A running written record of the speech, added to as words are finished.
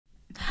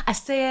I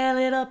say a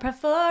little prayer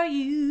for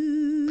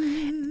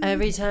you.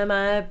 Every time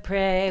I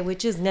pray,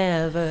 which is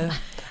never,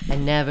 I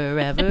never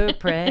ever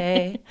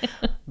pray.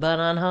 But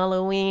on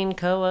Halloween,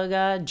 Koa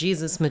got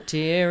Jesus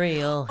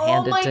material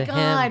handed to him. Oh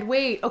my God.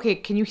 Wait. Okay.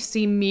 Can you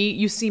see me?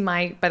 You see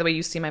by the way,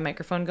 you see my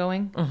microphone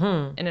going?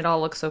 Mm-hmm. And it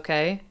all looks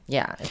okay?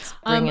 Yeah. It's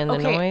bringing the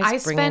okay. noise. I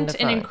bringing the spent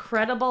an fun.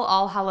 incredible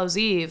All Hallows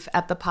Eve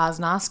at the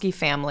Posnowski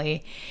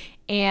family.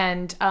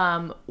 And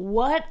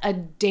what a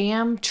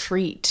damn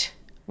treat.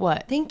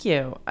 What? Thank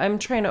you. I'm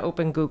trying to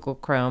open Google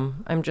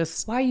Chrome.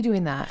 Why are you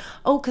doing that?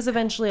 Oh, because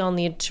eventually I'll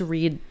need to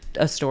read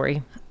a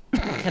story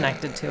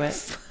connected to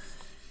it.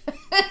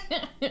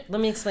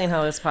 Let me explain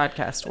how this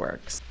podcast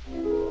works.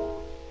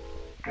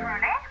 Truly?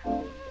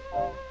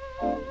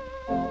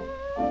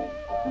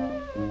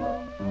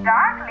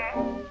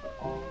 Darkly?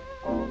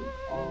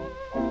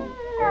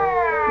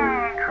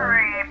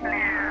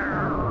 Creepy.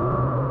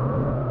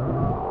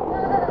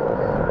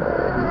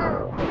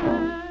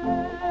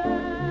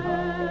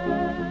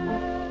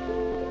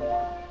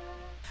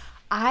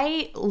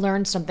 I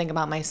learned something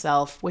about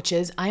myself, which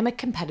is I'm a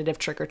competitive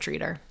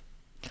trick-or-treater.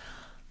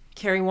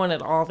 Carrie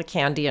wanted all the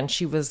candy, and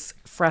she was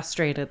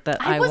frustrated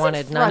that I wasn't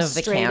wanted none of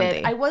the frustrated.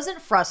 candy. I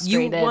wasn't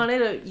frustrated.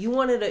 You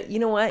wanted a, you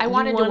know what? I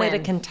wanted to you wanted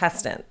win. a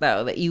contestant,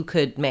 though, that you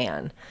could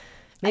man.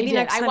 Maybe I did.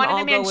 next I time wanted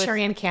I'll a go with-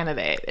 Manchurian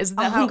candidate. Is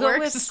that I'll how it go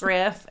works? with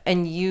Griff,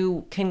 and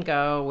you can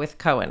go with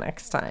Koa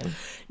next time.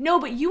 No,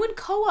 but you and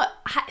Koa,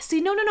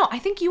 see, no. I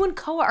think you and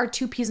Koa are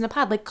two peas in a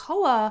pod. Like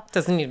Koa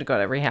Doesn't need to go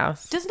to every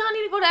house. does not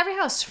need to go to every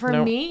house. For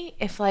Nope. me,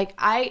 if like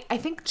I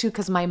think too,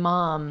 because my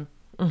mom,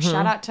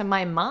 shout out to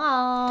my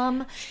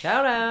mom,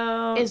 Shout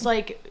out. is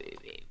like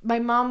my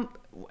mom.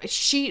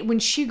 When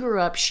she grew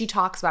up, she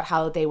talks about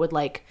how they would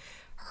like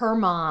her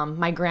mom,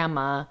 my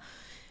grandma.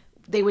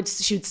 She would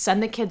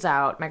send the kids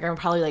out. My grandma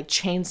probably like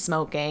chain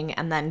smoking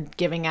and then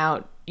giving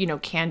out,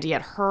 candy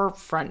at her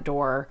front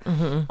door.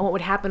 Mm-hmm. And what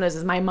would happen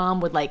is my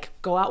mom would like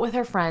go out with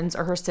her friends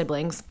or her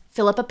siblings,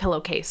 fill up a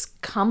pillowcase,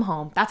 come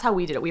home. That's how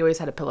we did it. We always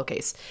had a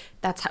pillowcase.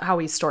 That's how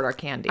we stored our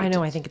candy. I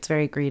know. I think it's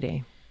very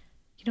greedy.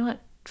 You know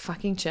what?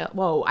 Fucking chill.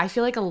 Whoa, I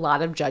feel like a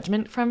lot of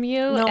judgment from you.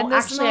 No, in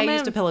this actually, moment. I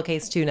used a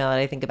pillowcase too. Now that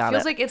I think about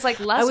Feels it, like it's like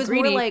less I was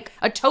greedy. more like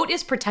a tote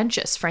is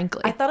pretentious,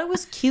 frankly. I thought it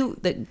was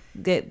cute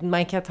that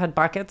my cats had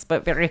buckets,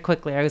 but very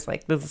quickly I was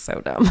like, this is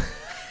so dumb.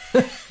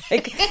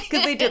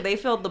 Because they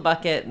filled the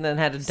bucket and then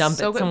had to dump it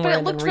somewhere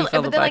and then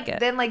refill the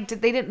bucket.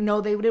 They didn't know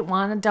they didn't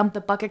want to dump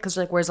the bucket because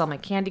like, where's all my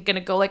candy gonna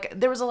go? Like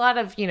there was a lot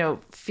of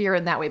fear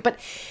in that way.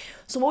 But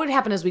so what would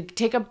happen is we'd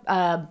take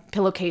a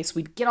pillowcase,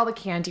 we'd get all the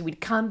candy, we'd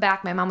come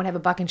back, my mom would have a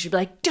bucket and she'd be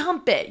like,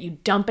 dump it. You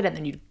dump it and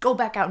then you'd go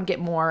back out and get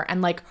more.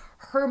 And like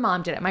her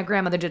mom did it. My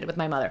grandmother did it with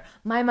my mother.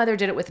 My mother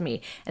did it with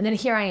me. And then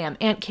here I am,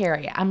 Aunt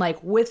Carrie. I'm like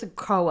with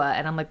Koa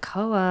and I'm like,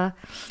 Koa,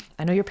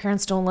 I know your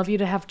parents don't love you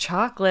to have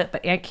chocolate,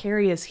 but Aunt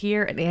Carrie is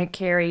here, and Aunt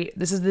Carrie,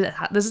 this is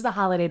the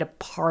holiday to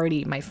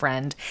party, my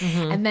friend.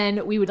 Mm-hmm. And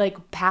then we would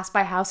like pass by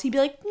a house. He'd be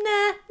like,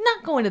 nah,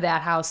 not going to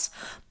that house.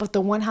 But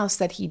the one house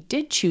that he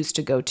did choose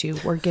to go to,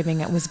 was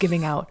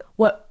giving out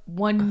what,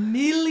 $1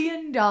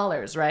 million,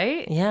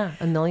 right? Yeah,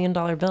 $1 million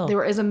bill.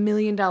 There is $1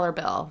 million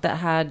bill that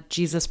had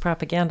Jesus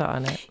propaganda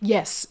on it.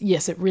 Yes,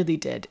 it really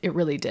did. It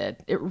really did.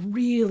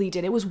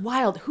 It was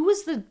wild. Who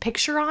was the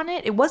picture on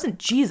it? It wasn't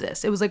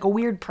Jesus. It was like a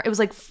weird. It was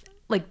like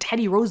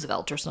Teddy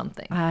Roosevelt or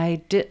something.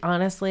 I did,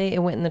 honestly, it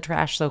went in the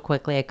trash so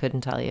quickly I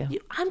couldn't tell you.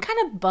 I'm kind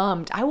of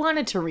bummed. I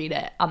wanted to read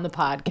it on the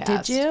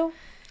podcast. Did you?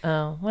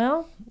 Oh,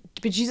 well.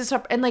 But Jesus,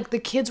 and like the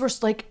kids were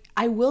like,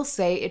 I will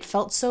say it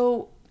felt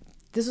so,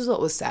 this is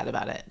what was sad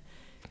about it.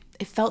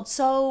 It felt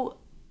so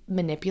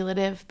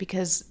manipulative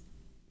because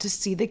to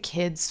see the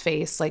kids'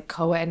 face, like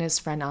Koa and his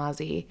friend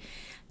Ozzy,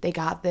 they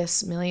got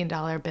this $1 million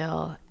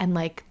bill and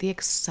like the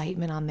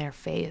excitement on their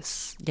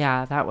face.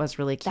 Yeah, that was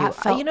really cute. That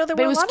felt, there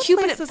were were a lot of cute,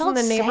 places but it felt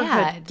in the neighborhood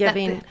sad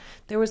giving.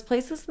 There was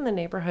places in the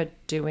neighborhood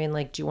doing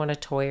like, do you want a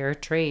toy or a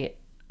treat?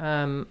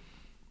 And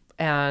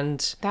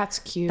that's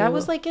cute. That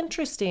was like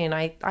interesting.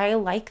 I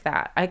like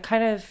that. I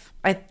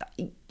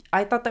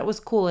thought that was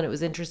cool, and it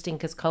was interesting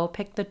because Koa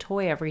picked the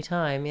toy every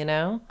time.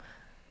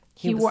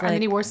 He wore, and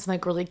then he wore some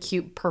like really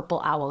cute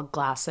purple owl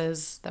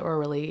glasses that were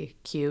really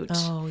cute.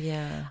 Oh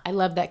yeah, I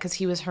love that because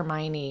he was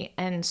Hermione,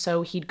 and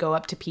so he'd go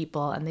up to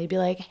people and they'd be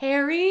like,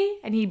 Harry,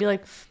 and he'd be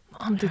like,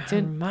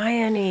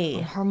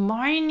 Hermione,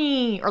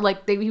 or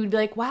like he would be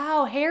like,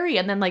 wow, Harry,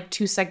 and then like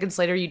 2 seconds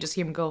later you just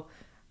hear him go,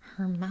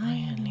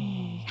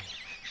 Hermione.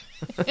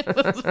 It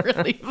was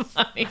really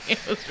funny.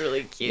 It was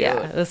really cute.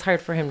 Yeah, it was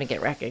hard for him to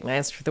get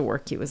recognized for the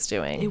work he was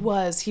doing. It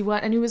was. He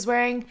was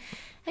wearing.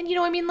 And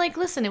like,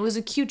 listen, it was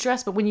a cute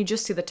dress, but when you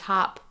just see the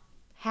top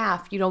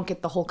half, you don't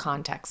get the whole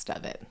context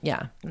of it.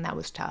 Yeah. And that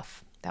was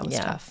tough.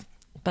 Tough.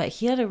 But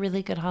he had a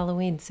really good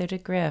Halloween. So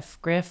did Griff.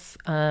 Griff,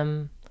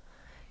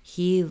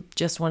 he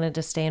just wanted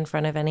to stay in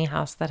front of any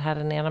house that had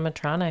an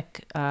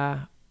animatronic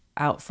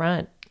out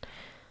front.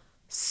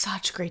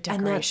 Such great And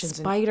that decorations.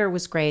 spider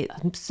was great.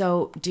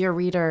 So, dear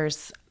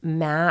readers,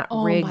 Matt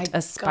rigged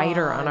a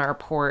spider on our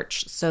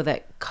porch so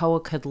that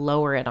Koa could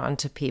lower it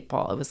onto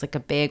people. It was like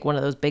a big, one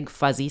of those big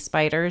fuzzy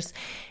spiders.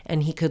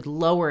 And he could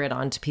lower it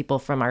onto people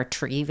from our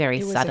tree very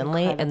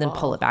suddenly and then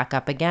pull it back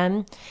up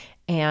again.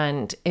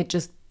 And it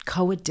just,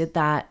 Koa did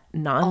that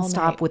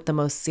nonstop with the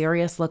most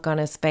serious look on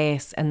his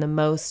face and the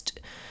most,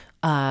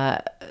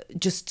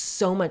 just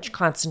so much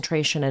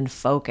concentration and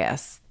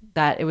focus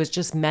that it was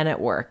just men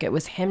at work. It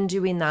was him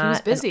doing that. He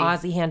was busy. And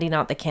Ozzy handing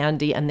out the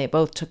candy, and they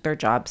both took their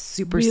job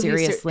super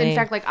seriously. In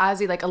fact, like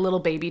Ozzy, like a little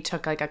baby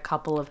took like a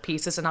couple of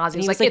pieces, and Ozzy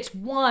was like, it's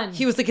one.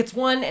 He was like, it's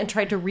one, and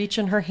tried to reach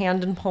in her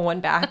hand and pull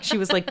one back. She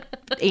was like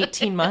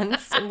 18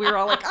 months, and we were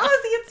all like, Ozzy,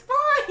 it's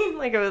fine.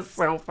 Like, it was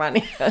so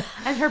funny.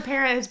 And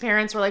his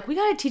parents were like, we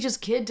got to teach this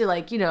kid to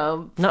like,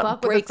 not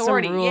fuck break with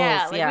authority. Some rules.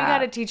 Yeah, like we got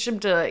to teach him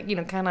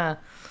to, kind of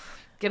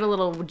get a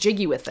little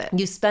jiggy with it.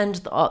 You spend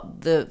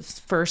the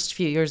first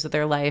few years of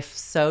their life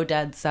so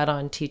dead set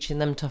on teaching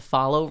them to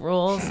follow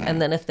rules.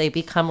 And then if they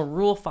become a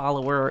rule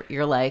follower,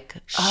 you're like,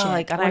 shit,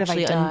 I got to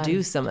actually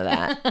undo some of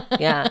that.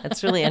 Yeah,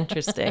 it's really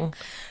interesting.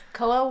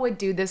 Koa would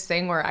do this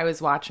thing where I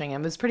was watching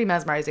him. It was pretty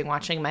mesmerizing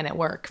watching Men at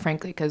Work,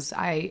 frankly, because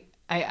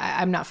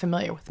I'm not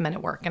familiar with Men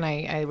at Work, and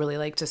I really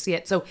like to see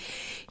it. So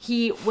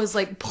he was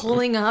like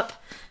pulling up,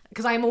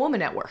 because I'm a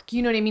woman at work.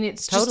 You know what I mean?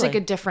 It's just like a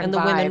different vibe.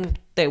 And the women,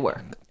 they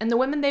work. And the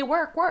women, they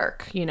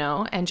work.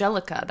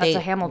 Angelica, that's a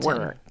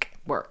Hamilton.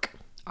 Work.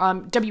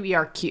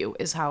 WERQ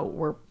is how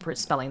we're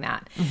spelling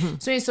that.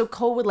 Mm-hmm. So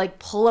Cole would like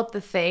pull up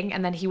the thing,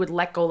 and then he would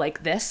let go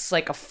like this,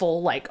 like a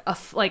full,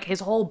 like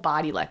his whole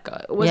body let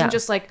go. It wasn't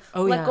just like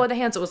let go of the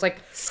hands. It was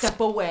like step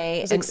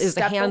away. It was like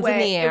the hands in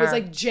the air. It was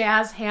like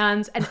jazz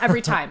hands, and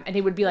every time, and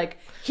he would be like,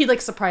 he'd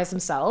like surprise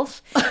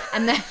himself,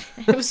 and then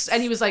he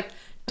was like,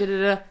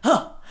 da-da-da,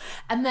 huh.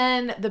 And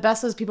then the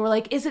best was people were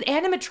like, is it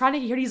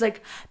animatronic? He's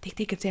like, they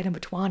think it's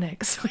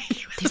animatronics.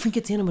 They think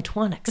it's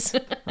animatronics.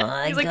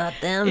 I got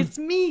them. It's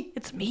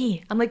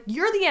me. I'm like,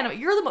 you're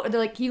the they're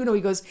like, he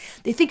goes,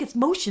 they think it's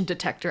motion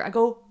detector. I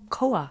go,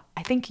 Koa,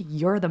 I think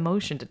you're the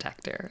motion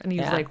detector. And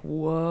he's like,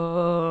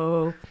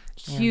 whoa.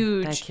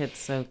 Huge. That kid's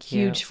so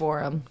cute. Huge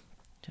for him.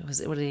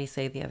 What did he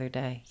say the other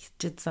day?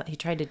 He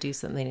tried to do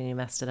something and he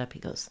messed it up. He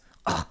goes,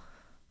 oh,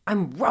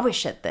 I'm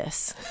rubbish at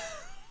this.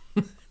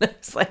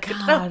 It's like,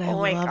 God, oh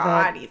my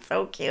God, he's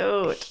so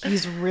cute.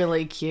 He's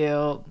really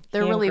cute.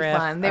 They're really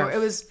fun. It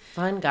was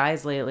fun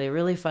guys lately.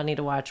 Really funny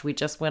to watch. We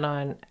just went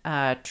on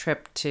a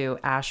trip to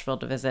Asheville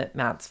to visit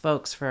Matt's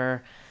folks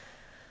for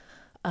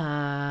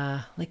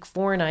like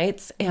 4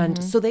 nights,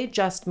 and so they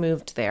just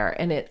moved there.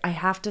 And I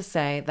have to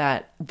say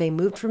that they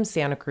moved from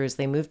Santa Cruz.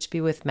 They moved to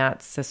be with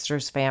Matt's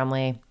sister's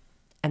family,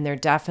 and they're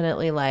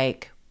definitely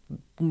like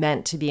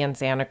meant to be in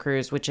Santa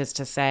Cruz, which is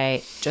to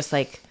say, just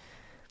like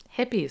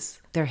hippies.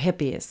 They're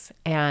hippies,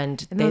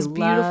 and they those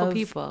beautiful love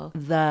people.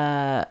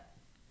 The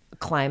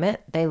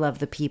climate, they love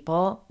the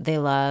people, they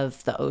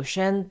love the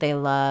ocean, they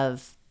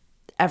love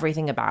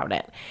everything about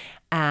it,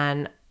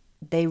 and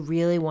they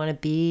really want to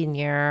be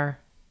near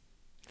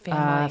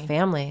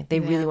family. They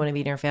really want to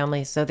be near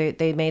family. So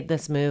they made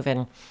this move,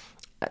 and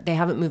they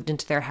haven't moved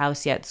into their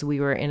house yet. So we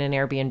were in an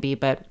Airbnb,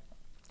 but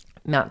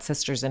Matt's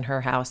sister's in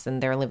her house,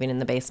 and they're living in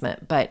the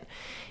basement. But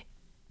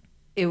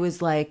it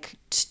was like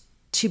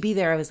to be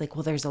there, I was like,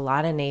 well, there's a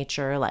lot of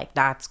nature. Like,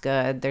 that's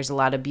good. There's a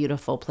lot of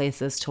beautiful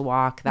places to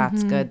walk.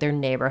 That's good. Their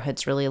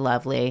neighborhood's really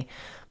lovely.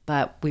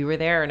 But we were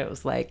there, and it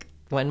was like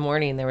one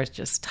morning there was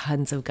just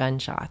tons of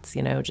gunshots,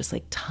 just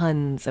like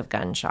tons of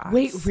gunshots.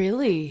 Wait,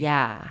 really?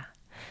 Yeah.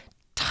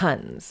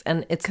 Tons.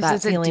 And it's that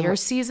is it deer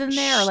season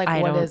there, or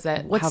like what is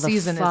it? What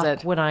season is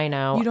it? Would I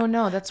know? You don't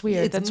know. That's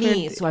weird. That's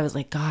me. Weird. So I was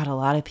like, God, a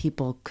lot of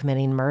people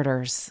committing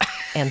murders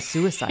and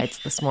suicides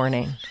this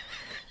morning.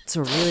 It's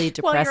a really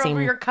depressing While you're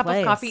over your cup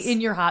of coffee in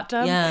your hot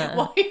tub?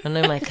 Yeah. And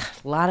I'm like,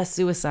 a lot of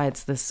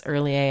suicides this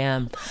early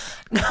AM.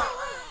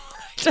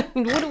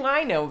 What do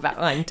I know about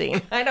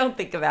hunting? I don't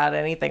think about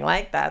anything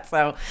like that.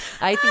 So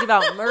I think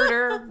about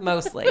murder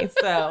mostly.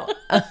 So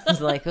I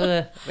was like,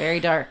 very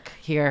dark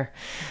here.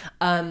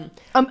 When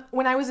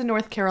I was in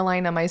North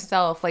Carolina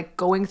myself, like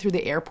going through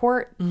the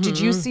airport, did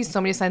you see so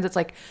many signs that's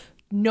like,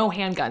 no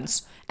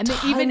handguns? And then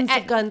even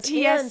at guns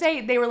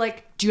TSA, they were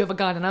like, do you have a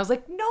gun? And I was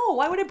like, no,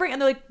 why would I bring? And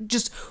they're like,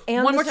 just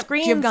and one more time, do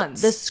you have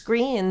guns? The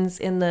screens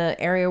in the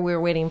area we were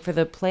waiting for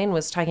the plane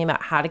was talking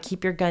about how to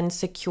keep your gun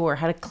secure,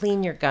 how to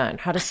clean your gun,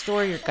 how to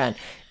store your gun.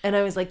 And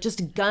I was like,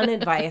 just gun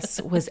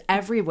advice was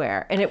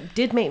everywhere. And it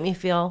did make me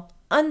feel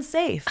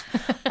unsafe.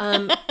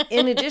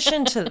 In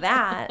addition to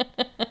that,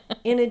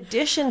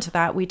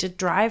 we did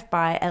drive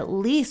by at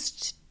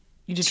least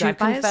 2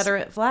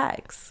 Confederate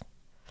flags.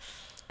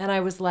 And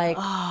I was like,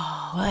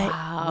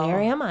 what?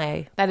 Where am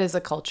I? That is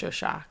a culture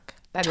shock.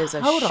 That is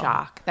a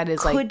shock. That is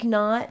could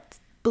not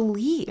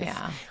believe.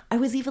 Yeah. I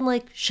was even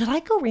like, should I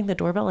go ring the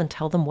doorbell and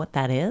tell them what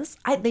that is?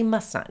 They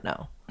must not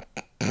know.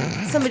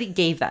 Somebody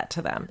gave that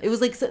to them. It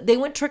was like they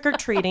went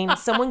trick-or-treating.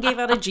 Someone gave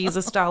out a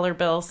Jesus dollar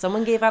bill.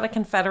 Someone gave out a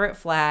Confederate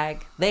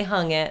flag. They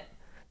hung it.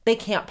 They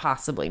can't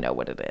possibly know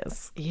what it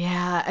is.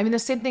 Yeah. I mean, the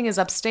same thing as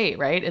upstate,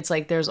 right? It's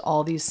like there's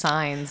all these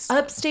signs.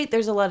 Upstate,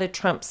 there's a lot of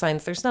Trump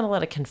signs. There's not a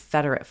lot of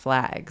Confederate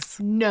flags.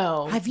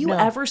 No. Have you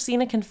ever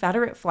seen a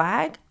Confederate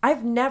flag?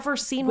 I've never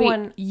seen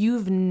one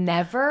You've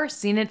never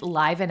seen it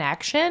live in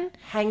action?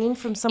 hanging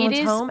from someone's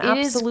home?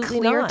 Absolutely it is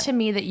clear not. to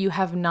me that you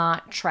have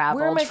not Where am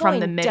traveled I from going?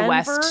 the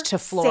Midwest Denver, to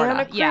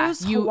Florida. Santa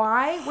Cruz, you,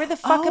 Hawaii? Where the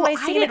fuck am I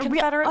seeing a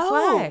Confederate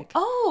flag?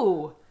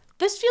 Oh,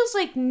 this feels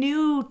like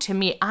new to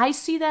me. I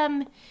see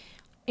them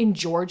in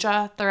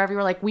Georgia. They're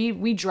everywhere. Like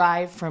we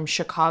drive from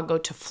Chicago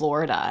to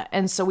Florida,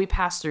 and so we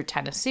pass through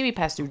Tennessee, we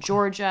pass through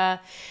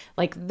Georgia.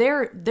 Like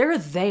they're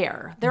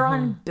there. They're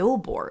on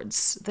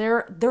billboards.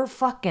 They're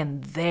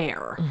fucking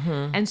there.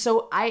 And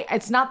so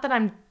it's not that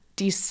I'm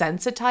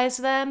desensitized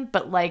to them,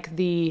 but like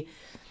the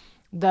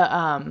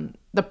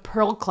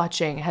pearl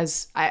clutching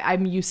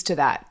I'm used to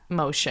that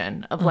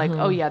motion of like,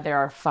 oh yeah, there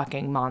are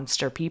fucking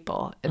monster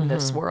people in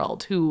this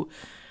world who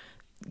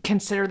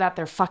consider that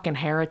their fucking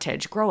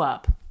heritage. Grow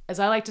up. As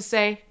I like to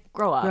say,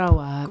 grow up. Grow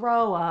up.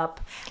 Grow up.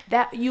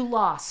 That you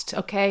lost,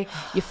 okay?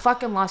 You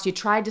fucking lost. You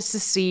tried to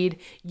secede.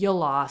 You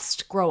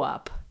lost. Grow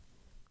up.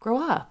 Grow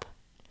up.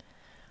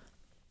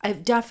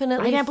 I've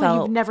definitely I can't believe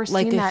felt you've never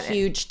like seen a that.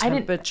 huge I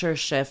didn't- temperature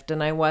shift,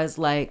 and I was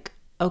like,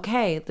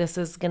 okay, this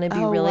is going to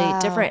be really wow.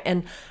 different.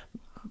 And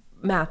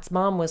Matt's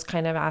mom was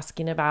kind of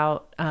asking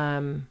about,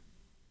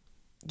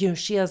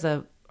 she has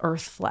a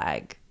Earth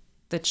flag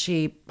that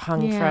she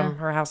hung from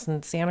her house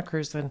in Santa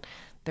Cruz, and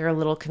they're a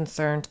little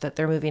concerned that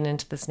they're moving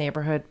into this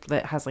neighborhood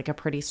that has like a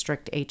pretty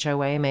strict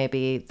HOA,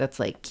 maybe that's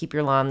like keep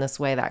your lawn this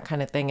way, that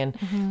kind of thing.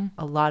 And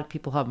a lot of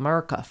people have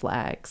America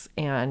flags,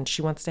 and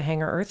she wants to hang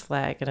her Earth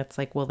flag, and it's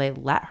like, will they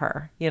let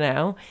her?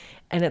 And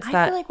it's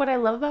I feel like what I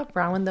love about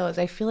Brown though is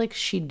I feel like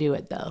she'd do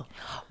it though.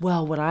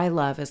 Well, what I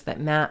love is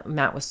that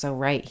Matt was so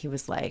right. He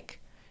was like,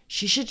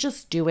 she should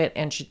just do it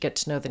and she'd get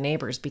to know the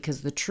neighbors,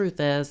 because the truth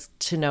is,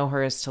 to know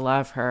her is to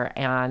love her,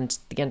 and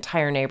the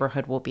entire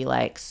neighborhood will be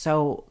like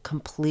so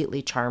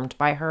completely charmed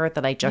by her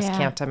that I just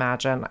can't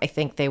imagine. I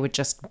think they would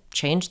just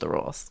change the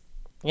rules,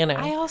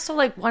 I also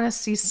like want to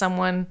see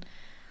someone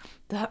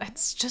that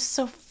it's just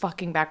so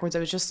fucking backwards. I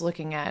was just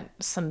looking at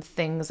some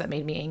things that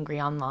made me angry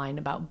online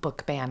about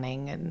book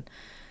banning and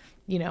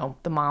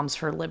the Moms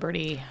for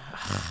Liberty.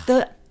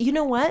 You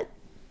know what?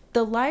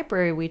 The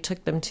library we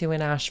took them to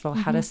in Asheville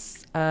had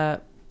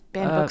a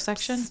Banned book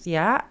section.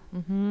 Yeah.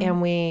 And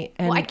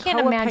I can't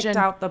Koa imagine- picked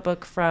out the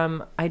book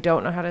from, I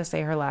don't know how to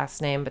say her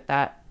last name, but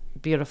that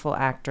beautiful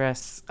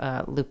actress,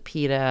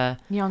 Lupita.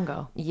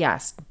 Nyong'o.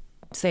 Yes.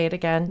 Say it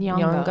again.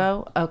 Nyong'o.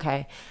 Nyong'o.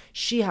 Okay.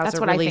 She has That's a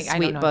what I really think. I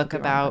don't sweet know. I book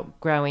could be wrong, about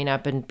growing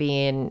up and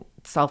being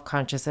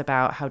self-conscious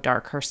about how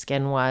dark her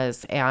skin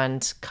was.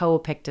 And Koa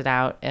picked it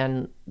out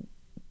and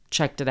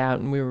checked it out,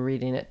 and we were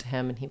reading it to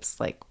him, and he was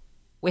like,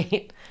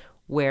 wait,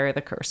 where are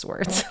the curse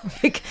words?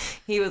 Like,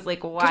 he was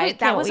like, why Wait,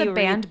 that can't was we a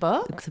banned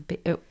book?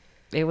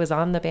 It was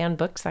on the banned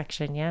book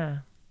section, yeah.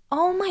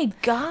 Oh my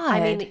God.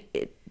 I mean,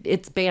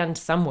 it's banned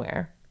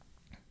somewhere.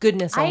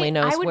 Goodness only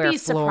knows I would where. be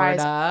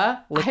surprised.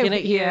 Florida, looking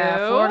at you.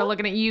 Yeah, Florida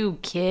looking at you,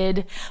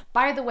 kid.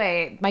 By the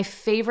way, my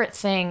favorite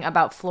thing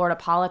about Florida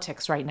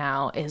politics right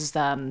now is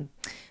the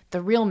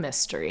real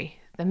mystery.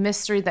 The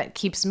mystery that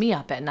keeps me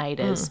up at night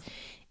is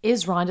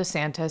Ron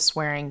DeSantis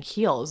wearing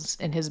heels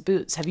in his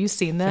boots. Have you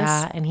seen this?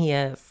 Yeah, and he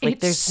is. Like,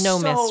 It's there's no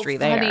so mystery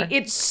funny. there.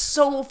 It's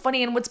so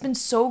funny. And what's been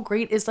so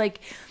great is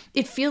like,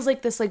 it feels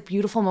like this like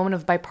beautiful moment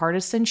of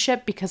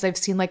bipartisanship, because I've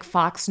seen like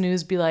Fox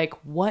News be like,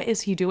 what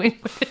is he doing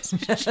with his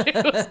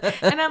shoes?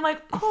 And I'm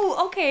like,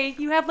 oh, okay.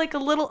 You have like a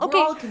little, okay.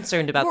 We're all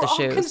concerned about the shoes.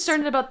 We're all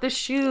concerned about the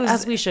shoes.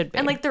 As we should be.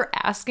 And like they're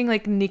asking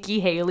like Nikki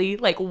Haley,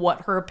 like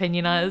what her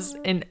opinion is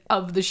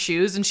of the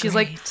shoes. And she's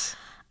like,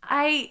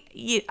 I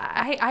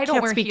don't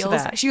Can't wear speak to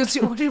heels. that. She goes,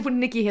 what did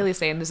Nikki Haley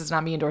say? And this is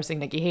not me endorsing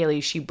Nikki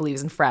Haley. She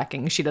believes in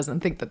fracking. She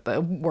doesn't think that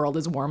the world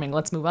is warming.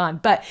 Let's move on.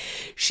 But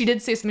she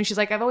did say something. She's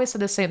like, I've always said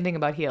the same thing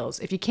about heels.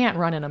 If you can't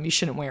run in them, you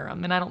shouldn't wear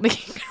them. And I don't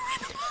think you can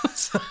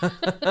run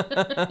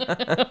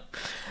in those.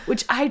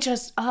 Which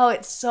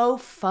it's so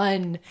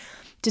fun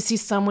to see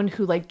someone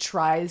who like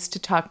tries to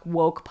talk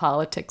woke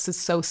politics, is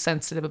so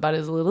sensitive about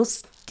his little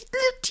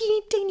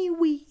teeny tiny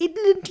weight,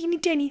 little teeny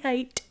tiny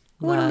height.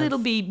 What a Love. little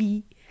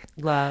baby.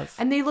 Love.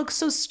 And they look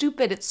so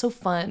stupid. It's so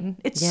fun.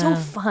 It's so Yeah.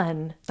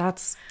 fun.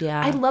 That's,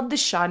 yeah. I love the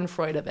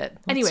schadenfreude of it.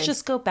 Anyway, Let's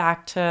just go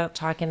back to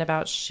talking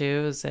about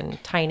shoes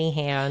and tiny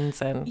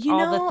hands and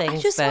all the things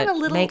I just that want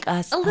a little, make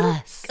us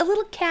us. A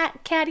little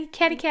catty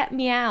cat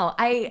meow.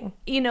 I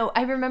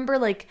remember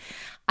like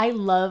I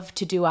love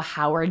to do a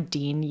Howard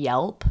Dean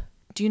Yelp.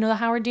 Do you know the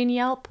Howard Dean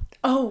Yelp?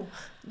 Oh,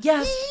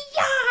 yes.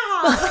 Yeah.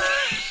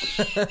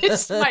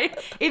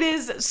 It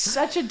is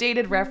such a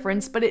dated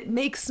reference, but it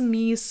makes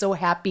me so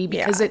happy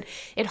because it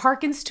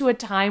harkens to a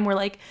time where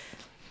like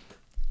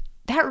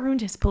that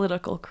ruined his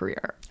political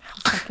career.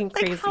 How fucking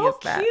crazy How is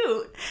that?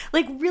 cute.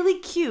 Like really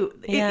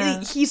cute.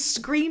 Yeah. He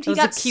screamed. He was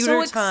a got cuter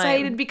so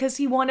excited time. because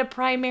he won a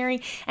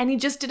primary and he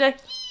just did a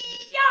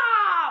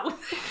yeah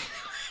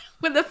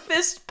with a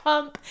fist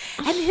pump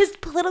and his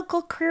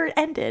political career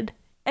ended.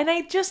 And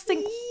I just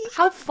think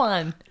Have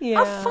fun.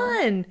 Yeah. Have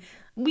fun.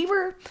 We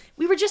were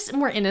just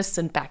more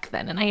innocent back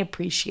then, and I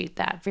appreciate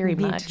that very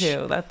Me much.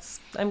 too.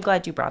 I'm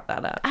glad you brought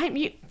that up.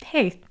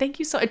 Hey, thank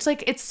you so.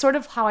 It's sort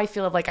of how I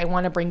feel of like I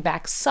want to bring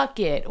back "suck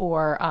it"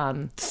 or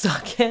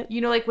Suck it.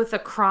 you know, like with a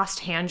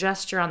crossed hand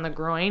gesture on the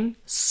groin,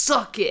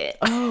 "suck it."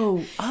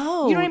 Oh.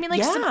 You know what I mean?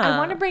 Like yeah. I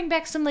want to bring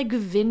back some like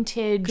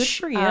vintage. Good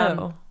for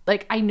you.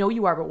 Like I know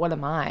you are, but what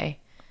am I?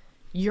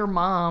 Your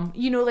mom.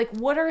 You know, like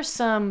what are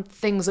some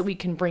things that we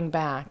can bring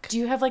back? Do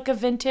you have like a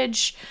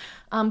vintage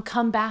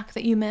comeback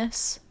that you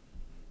miss?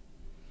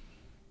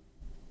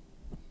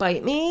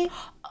 Bite me?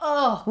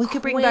 Oh, We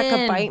could bring back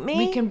a bite me?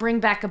 We can bring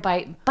back a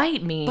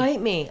bite me.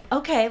 Bite me.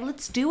 Okay,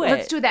 let's do it.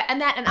 Let's do that.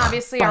 And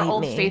obviously our Bite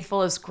old me.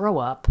 faithful is grow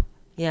up.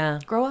 Yeah.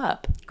 Grow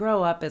up.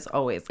 Grow up is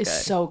always good.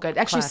 It's so good.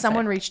 Actually, Classic.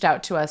 someone reached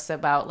out to us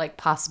about like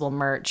possible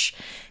merch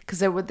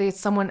because a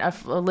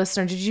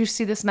listener. Did you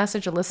see this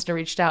message? A listener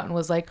reached out and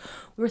was like,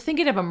 "We were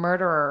thinking of a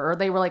murderer," or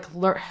they were like,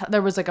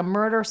 "There was like a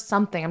murder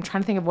something." I'm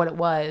trying to think of what it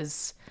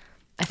was.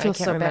 I feel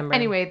can't so remember. bad.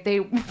 Anyway,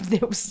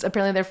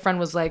 apparently their friend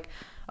was like,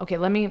 "Okay,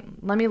 let me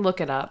look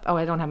it up." Oh,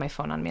 I don't have my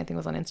phone on me. I think it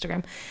was on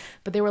Instagram.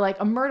 But they were like,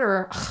 "A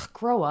murderer,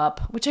 grow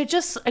up," which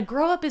a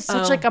grow up is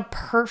such like a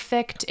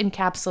perfect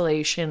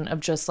encapsulation of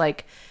just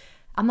like.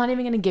 I'm not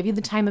even going to give you the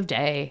time of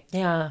day.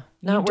 Yeah.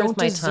 Not worth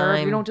my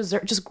time. You don't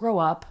deserve. Just grow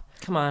up.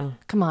 Come on.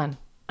 Come on.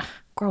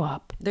 Grow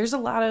up. There's a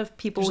lot of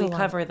people There's we a lot.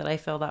 cover that I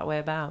feel that way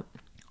about.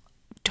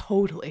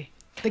 Totally.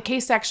 The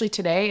case actually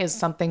today is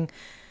something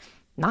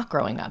not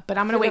growing up, but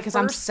I'm going to wait because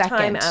I'm second.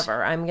 Time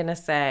ever, I'm going to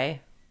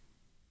say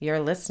you're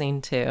listening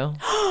to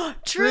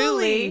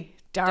Truly,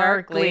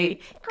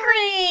 darkly,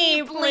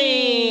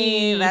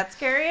 creeply. That's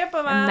Carrie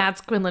Ipama. And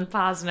that's Quinlan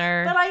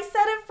Posner. But I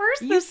said it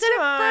first You this said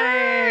time.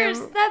 it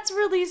first. That's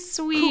really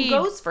sweet. Who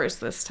goes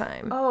first this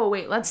time? Oh,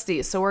 wait, let's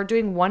see. So we're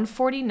doing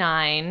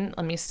 149.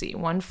 Let me see.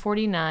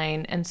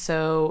 149. And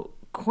so,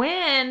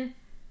 Quinn,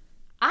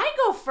 I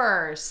go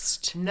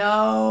first.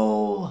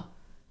 No.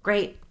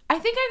 Great. I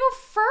think I go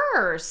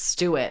first.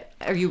 Do it.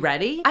 Are you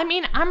ready? I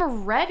mean,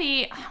 I'm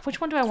ready.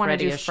 Which one do I want to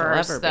ready do as she'll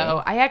first, ever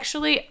though? be. I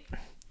actually...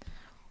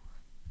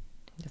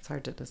 It's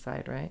hard to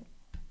decide, right?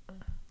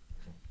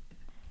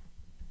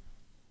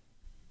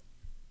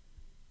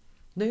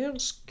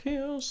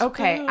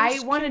 Okay, I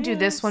want to do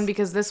this one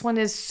because this one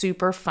is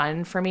super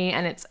fun for me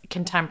and it's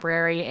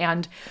contemporary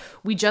and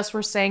we just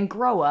were saying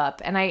grow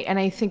up and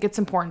I think it's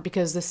important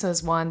because this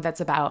is one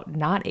that's about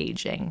not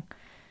aging.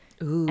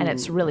 Ooh. And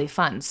it's really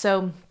fun.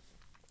 So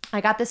I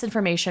got this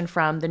information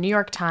from the New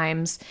York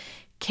Times,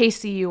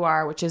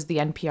 KCUR, which is the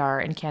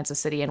NPR in Kansas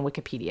City, and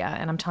Wikipedia.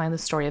 And I'm telling the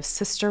story of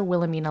Sister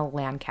Wilhelmina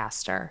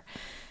Lancaster.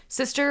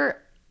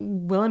 Sister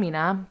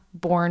Wilhelmina,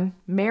 born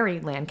Mary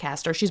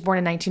Lancaster. She's born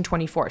in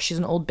 1924. She's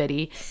an old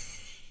biddy.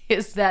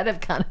 Is that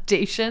of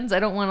connotations? I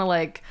don't want to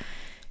like...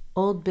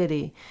 Old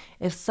biddy.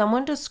 If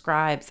someone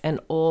describes an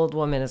old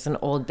woman as an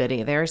old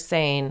biddy, they're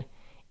saying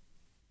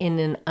in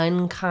an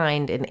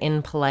unkind and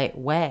impolite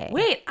way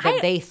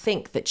that they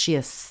think that she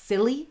is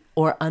silly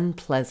or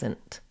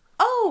unpleasant.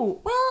 Oh,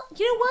 well,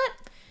 you know what?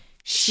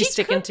 She's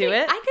sticking to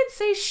it? I could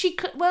say she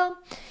could. Well,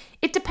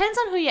 it depends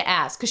on who you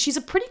ask because she's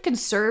a pretty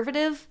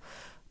conservative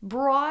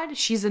broad.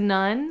 She's a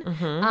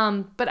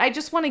nun. But I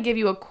just want to give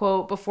you a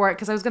quote before it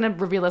because I was going to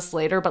reveal this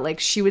later. But like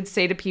she would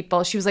say to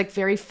people, she was like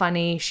very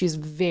funny. She's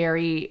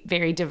very,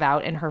 very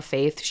devout in her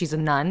faith. She's a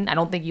nun. I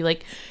don't think you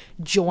like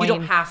join. You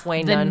don't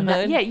halfway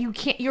nunhood? Yeah, you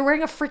can't. You're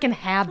wearing a freaking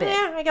habit.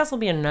 Yeah, I guess I'll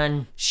be a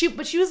nun.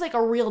 But she was like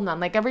a real nun.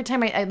 Like every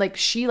time I like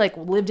she like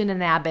lived in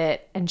an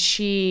abbot and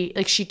she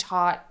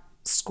taught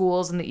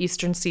schools in the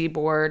Eastern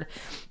Seaboard.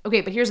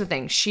 Okay, but here's the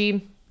thing.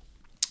 She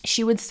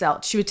would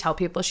tell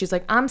people, she's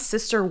like, I'm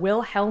Sister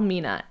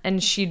Wilhelmina.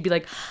 And she'd be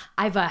like,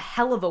 I've a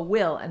hell of a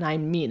will and I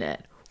mean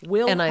it.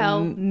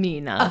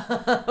 Wilhelmina.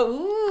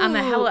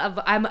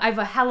 I've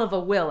a hell of a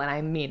will and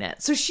I mean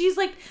it. So she's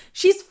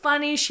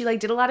funny. She like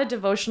did a lot of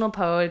devotional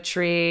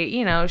poetry.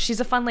 You know, she's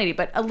a fun lady.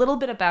 But a little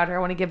bit about her, I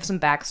want to give some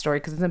backstory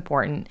because it's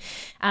important.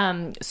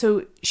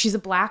 So she's a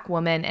Black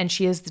woman and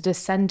she is the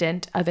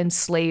descendant of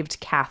enslaved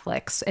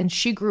Catholics. And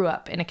she grew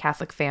up in a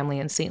Catholic family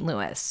in St.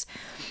 Louis.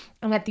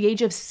 And at the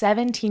age of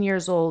 17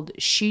 years old,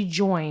 she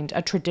joined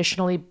a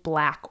traditionally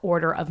Black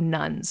order of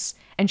nuns.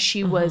 And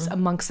she was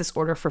amongst this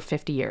order for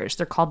 50 years.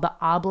 They're called the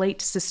Oblate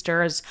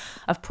Sisters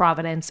of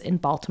Providence in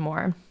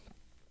Baltimore.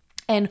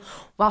 And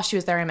while she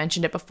was there, I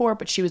mentioned it before,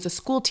 but she was a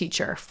school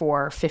teacher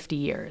for over 50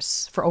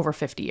 years,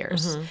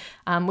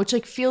 which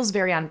like feels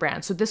very on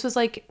brand. So this was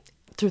like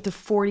through the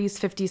 40s,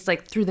 50s,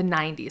 like through the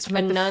 90s. From,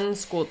 like,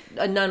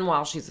 a nun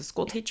while she's a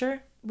school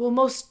teacher? Well,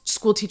 most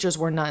school teachers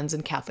were nuns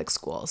in Catholic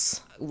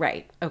schools.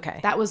 Right.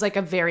 Okay. That was like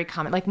a very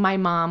common. Like my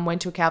mom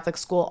went to a Catholic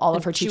school. All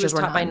of her teachers were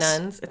taught nuns. by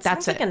nuns.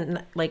 That's like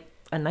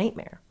a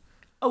nightmare.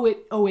 Oh,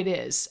 it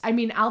is. I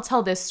mean, I'll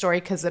tell this story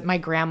because my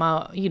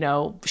grandma, you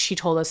know, she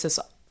told us this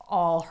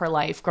all her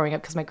life growing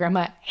up because my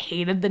grandma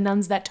hated the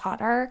nuns that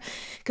taught her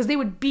because they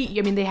would beat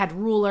you. I mean, they had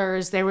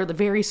rulers. They were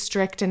very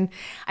strict, and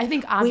I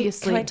think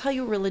obviously. Wait, can I tell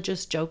you a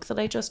religious joke that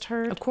I just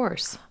heard? Of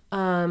course.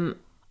 I'm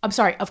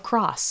sorry. Of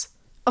cross.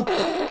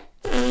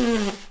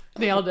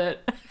 Nailed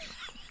it.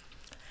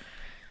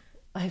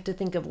 I have to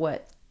think of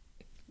what.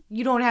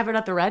 You don't have it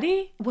at the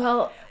ready?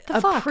 Well,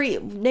 fuck?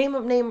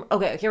 name.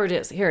 Okay, here it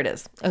is.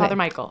 Okay. Father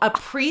Michael. A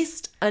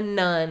priest, a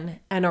nun,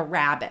 and a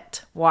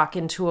rabbit walk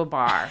into a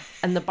bar,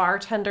 and the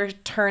bartender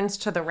turns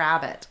to the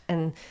rabbit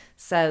and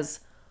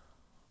says,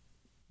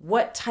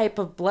 "What type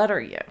of blood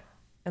are you?"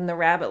 And the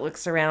rabbit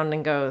looks around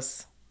and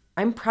goes,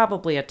 "I'm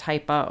probably a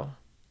type O."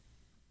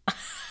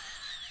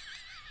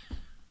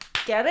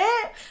 Get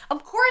it?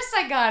 Of course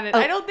I got it.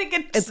 I don't think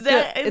It's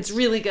good. It's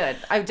really good.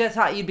 I just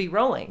thought you'd be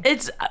rolling.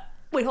 It's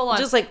wait, hold on.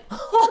 Just like,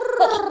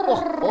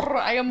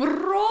 I am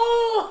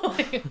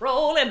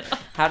rolling.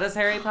 how does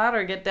Harry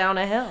Potter get down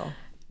a hill?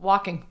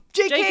 Walking.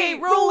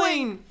 JK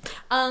rolling.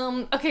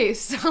 Okay,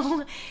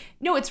 so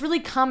no, it's really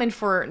common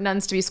for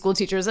nuns to be school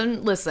teachers.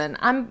 And listen,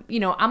 I'm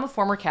a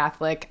former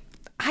Catholic.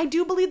 I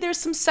do believe there's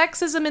some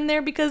sexism in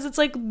there because it's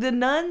like the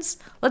nuns,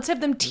 let's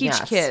have them teach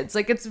Yes. kids.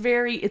 Like it's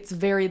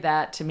very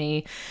that to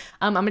me.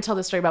 I'm gonna tell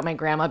this story about my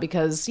grandma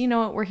because you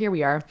know what,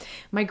 we are.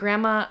 My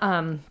grandma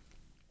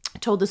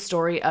told the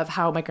story of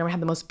how my grandma had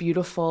the most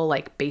beautiful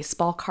like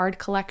baseball card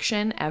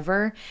collection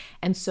ever.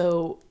 And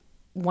so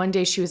one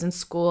day she was in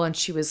school and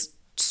she was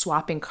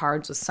swapping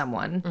cards with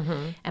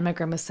someone, and my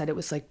grandma said it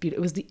was like beautiful.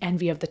 It was the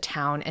envy of the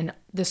town, and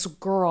this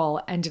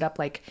girl ended up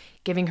like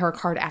giving her a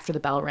card after the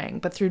bell rang,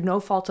 but through no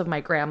fault of my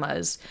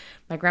grandma's,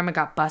 my grandma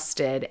got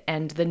busted,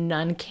 and the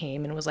nun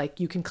came and was like,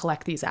 you can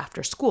collect these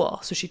after school.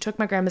 So she took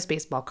my grandma's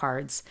baseball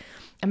cards,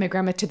 and my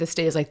grandma to this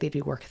day is like, they'd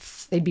be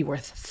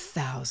worth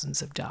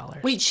thousands of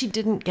dollars. Wait, she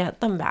didn't get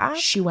them back?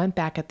 She went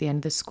back at the end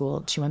of the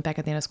school. She went back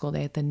at the end of school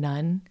day. The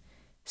nun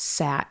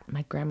sat.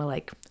 My grandma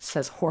like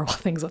says horrible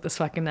things about this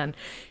fucking nun.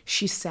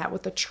 She sat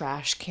with a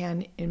trash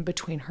can in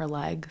between her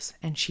legs,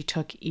 and she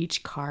took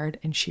each card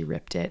and she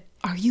ripped it.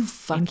 Are you In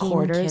fucking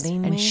quarters,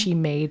 kidding me? and she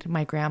made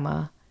my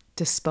grandma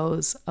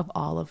dispose of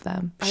all of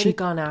them. I'd have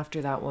gone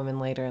after that woman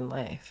later in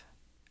life.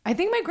 I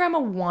think my grandma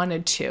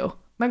wanted to.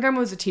 My grandma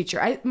was a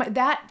teacher.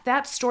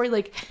 That story,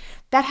 like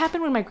that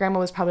happened when my grandma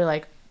was probably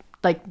like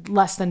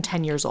less than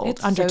 10 years old,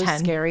 It's under so 10.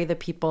 scary, the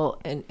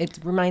people, and it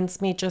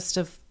reminds me just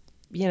of,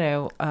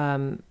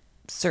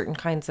 certain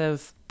kinds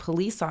of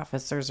police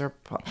officers or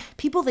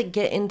people that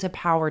get into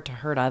power to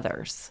hurt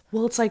others.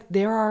 Well, it's like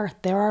there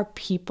are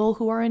people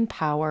who are in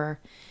power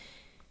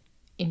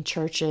in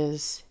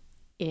churches,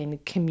 in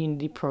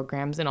community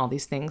programs, and all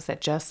these things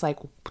that just like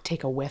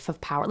take a whiff of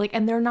power. Like,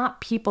 and they're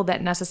not people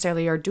that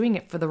necessarily are doing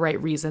it for the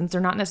right reasons.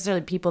 They're not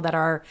necessarily people that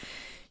are,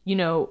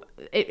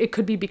 it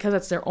could be because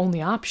it's their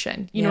only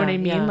option. You know what I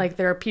mean? Yeah. Like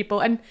there are people,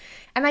 and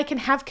I can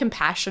have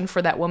compassion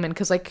for that woman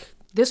because like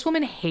this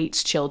woman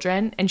hates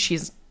children and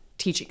she's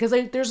teaching because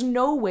like, there's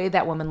no way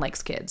that woman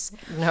likes kids.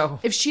 No.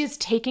 If she is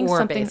taking Or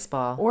something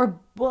baseball. or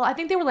well, I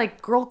think they were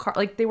like girl card,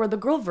 like they were the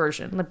girl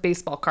version, like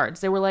baseball cards.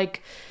 They were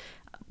like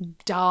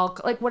doll,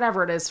 like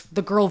whatever it is,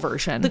 the girl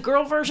version. The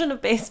girl version of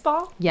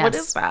baseball? Yes. What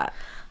is that?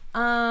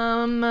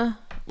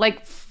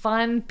 Like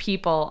fun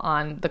people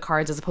on the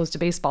cards as opposed to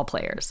baseball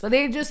players. So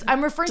they just,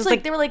 I'm referring to Just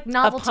like they were like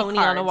novelty a pony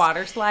cards. on a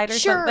water slide or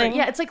Sure, something?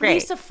 yeah, it's like Great.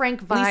 Lisa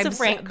Frank vibes, Lisa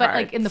Frank but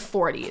like cards. in the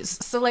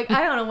 40s. So like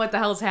I don't know what the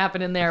hell's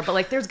happening there, but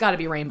like there's got to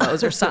be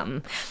rainbows or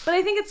something. But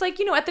I think it's like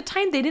at the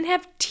time they didn't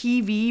have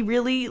TV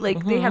really,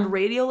 like they had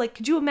radio. Like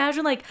could you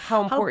imagine like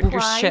How important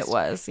your shit prized-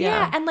 was,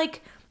 yeah. and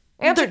like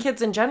And their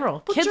kids in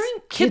general. Well, Kids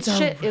kids are-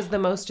 shit is the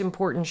most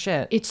important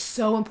shit. it's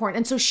so important.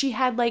 And so she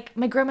had like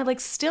my grandma like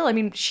still, I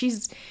mean,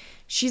 she's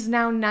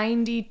now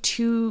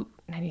 92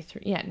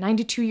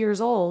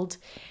 years old,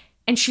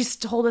 and she's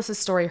told us a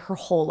story her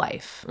whole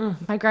life.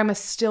 My grandma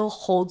still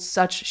holds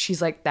such,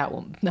 she's like, that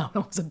woman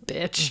was a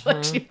bitch.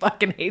 Like she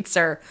fucking hates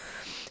her.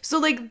 So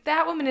like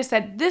that woman has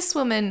said, this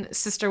woman,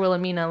 Sister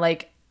Wilhelmina,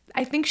 like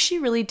I think she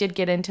really did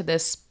get into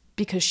this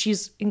because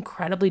she's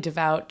incredibly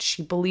devout.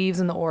 She believes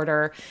in the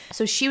order.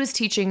 So she was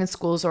teaching in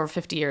schools over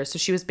 50 years. So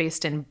she was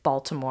based in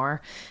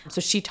Baltimore.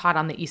 So she taught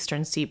on the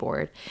Eastern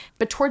Seaboard.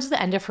 But towards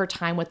the end of her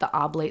time with the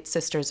Oblate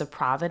Sisters of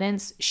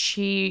Providence,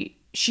 she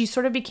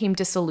sort of became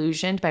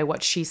disillusioned by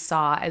what she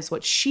saw as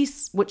what she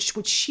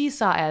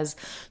saw as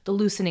the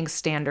loosening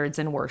standards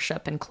in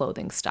worship and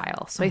clothing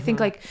style. So I think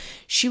like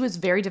she was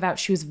very devout.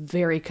 She was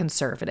very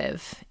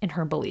conservative in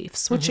her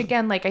beliefs, which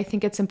again, like I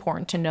think it's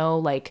important to know,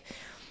 like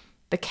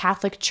the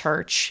Catholic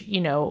Church,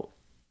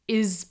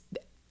 is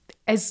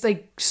as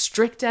like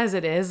strict as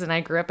it is. And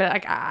I grew up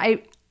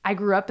I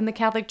grew up in the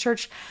Catholic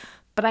Church,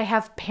 but I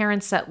have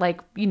parents that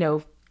like,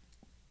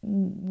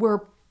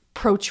 were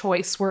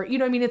pro-choice, were,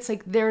 I mean, it's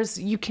like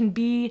you can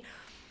be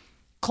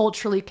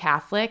culturally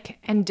Catholic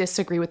and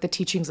disagree with the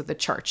teachings of the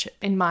church,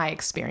 in my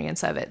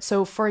experience of it.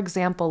 So for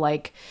example,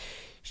 like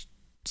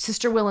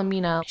Sister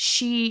Wilhelmina,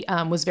 she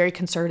was very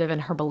conservative in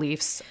her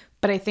beliefs.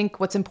 But I think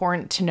what's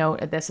important to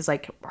note of this is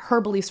like her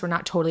beliefs were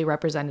not totally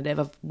representative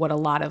of what a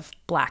lot of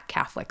Black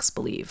Catholics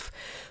believe,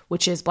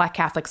 which is Black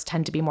Catholics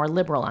tend to be more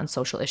liberal on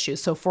social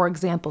issues. So for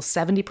example,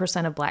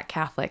 70% of Black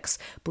Catholics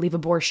believe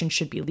abortion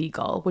should be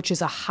legal, which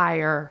is a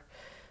higher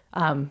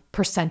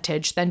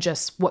percentage than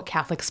just what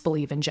Catholics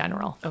believe in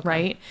general,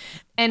 right?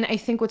 And I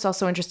think what's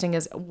also interesting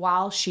is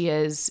while she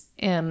is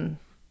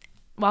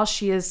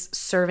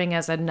serving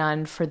as a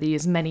nun for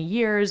these many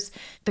years,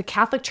 the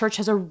Catholic Church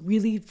has a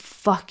really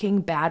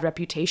fucking bad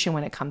reputation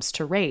when it comes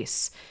to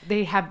race.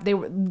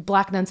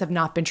 Black nuns have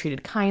not been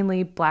treated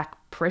kindly. Black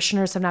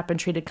parishioners have not been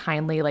treated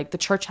kindly. Like the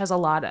church has a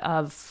lot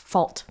of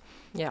fault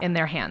in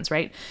their hands,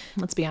 right?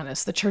 Let's be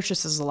honest. The church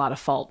just has a lot of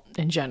fault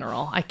in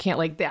general. I can't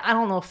I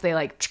don't know if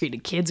they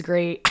treated kids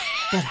great.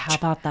 But how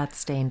about that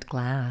stained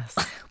glass?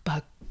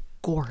 But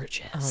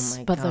gorgeous. Oh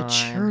my but God. the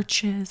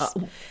churches,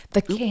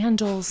 the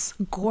candles,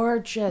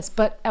 gorgeous.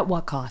 But at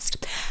what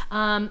cost?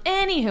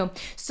 Anywho,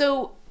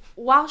 so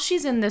while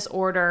she's in this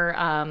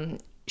order,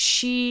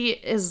 she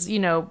is,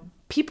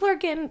 people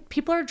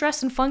are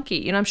dressing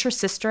funky. I'm sure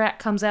Sister Act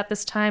comes at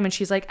this time and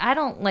she's like, I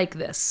don't like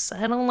this.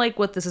 I don't like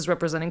what this is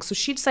representing. So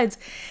she decides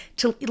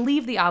to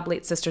leave the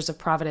Oblate Sisters of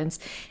Providence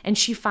and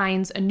she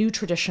finds a new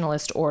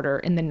traditionalist order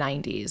in the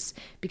 90s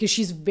because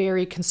she's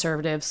very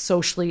conservative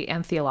socially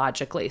and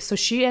theologically. So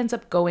she ends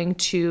up going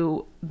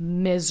to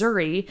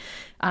Missouri,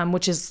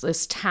 which is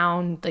this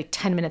town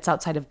 10 minutes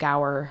outside of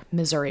Gower,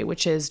 Missouri,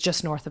 which is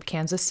just north of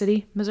Kansas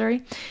City,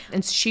 Missouri.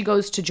 And she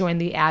goes to join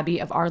the Abbey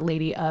of Our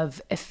Lady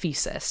of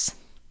Ephesus.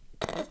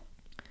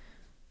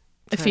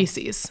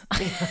 Ephesus.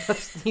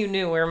 You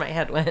knew where my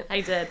head went. I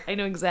did. I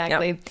know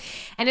exactly. Yep.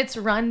 And it's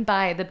run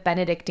by the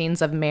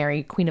Benedictines of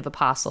Mary, Queen of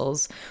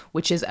Apostles,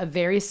 which is a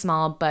very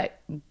small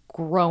but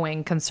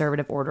growing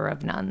conservative order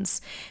of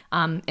nuns.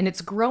 And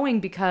it's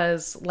growing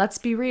because, let's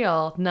be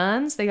real,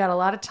 nuns, they got a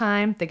lot of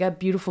time. They got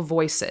beautiful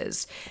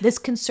voices. This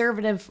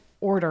conservative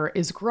order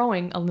is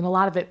growing, and a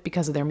lot of it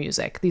because of their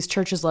music. These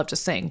churches love to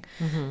sing,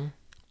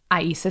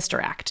 i.e. Sister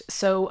Act.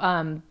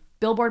 So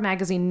Billboard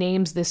magazine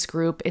names this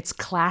group its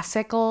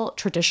classical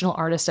traditional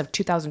artist of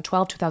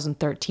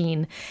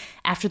 2012-2013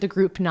 after the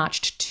group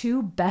notched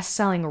 2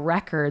 best-selling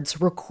records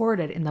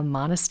recorded in the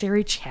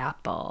monastery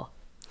chapel.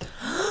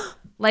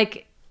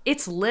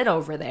 It's lit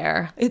over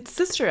there. It's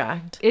Sister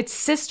Act. It's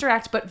Sister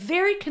Act, but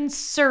very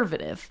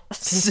conservative.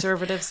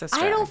 Conservative Sister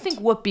Act. I don't think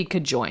Whoopi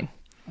could join.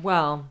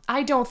 Well,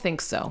 I don't think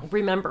so.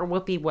 remember,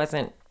 Whoopi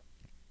wasn't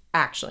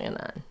actually a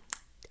nun.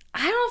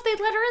 I don't know if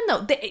they'd let her in,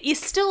 though. Is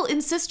still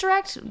in Sister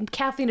Act?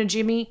 Kathleen and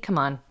Jimmy, come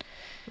on.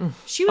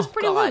 She was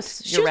pretty God.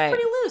 loose. She You're was right.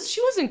 pretty loose.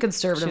 She wasn't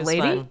conservative, She was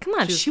lady. fun. Come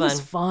on, she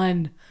was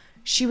fun.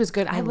 She was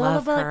good. I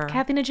love her.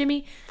 Kathleen and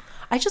Jimmy.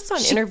 I just saw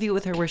an interview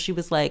with her where she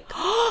was like,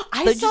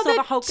 I did saw you saw that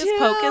the Hocus too,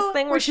 Pocus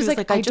thing where she was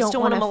like, I just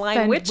don't want to malign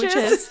offend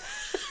witches.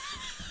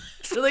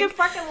 Like, I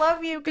fucking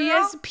love you, girl. be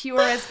as pure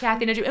as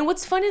Kathleen and Jimmy. And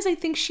what's fun is I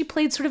think she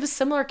played sort of a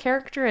similar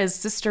character as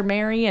Sister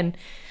Mary and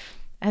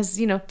as,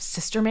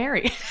 Sister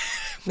Mary.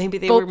 Maybe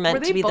they were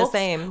meant to be the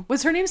same.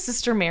 Was her name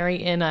Sister Mary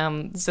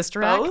in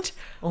Sister Act?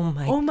 Oh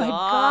my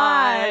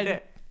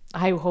God.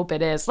 I hope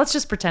it is. Let's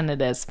just pretend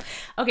it is.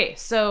 Okay,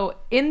 so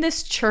in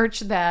this church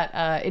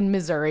that in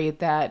Missouri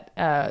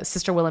that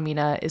Sister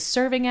Wilhelmina is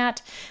serving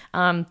at,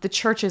 the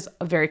church is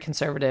very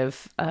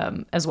conservative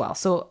as well.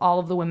 So all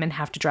of the women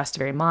have to dress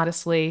very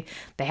modestly.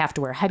 They have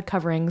to wear head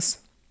coverings.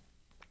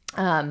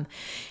 And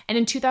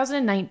in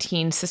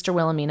 2019, Sister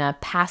Wilhelmina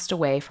passed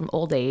away from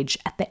old age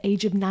at the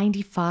age of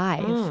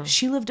 95.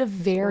 She lived a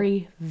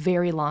very,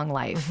 very long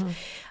life.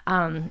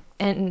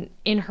 And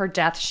in her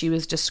death, she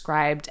was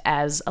described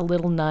as a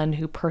little nun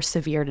who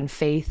persevered in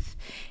faith.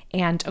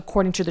 And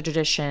according to the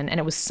tradition, and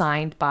it was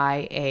signed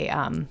by a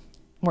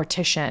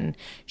mortician,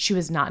 she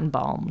was not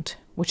embalmed,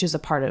 which is a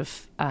part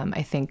of,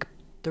 I think,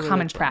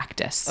 common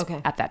practice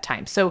at that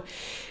time. So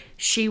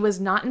she was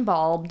not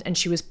embalmed, and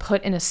she was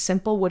put in a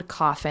simple wood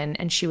coffin,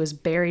 and she was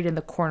buried in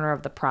the corner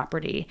of the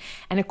property.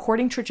 And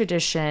according to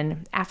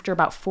tradition, after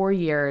about 4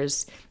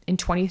 years in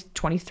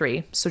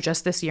 2023, so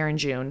just this year in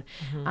June,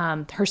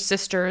 her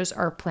sisters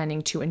are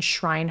planning to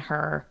enshrine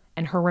her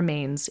and her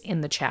remains in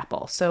the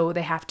chapel. So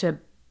they have to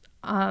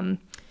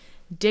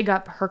dig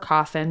up her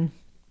coffin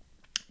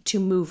to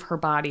move her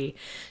body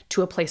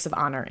to a place of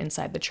honor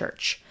inside the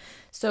church.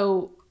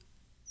 So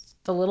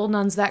the little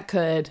nuns that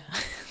could...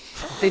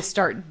 they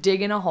start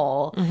digging a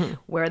hole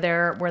where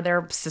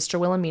their Sister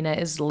Wilhelmina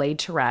is laid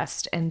to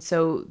rest. And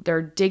so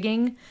they're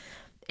digging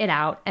it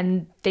out,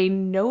 and they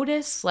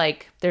notice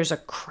there's a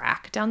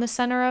crack down the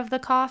center of the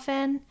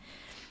coffin,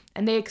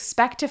 and they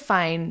expect to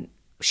find,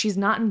 she's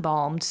not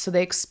embalmed, so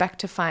they expect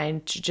to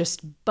find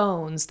just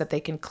bones that they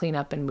can clean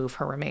up and move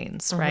her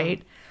remains,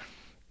 right?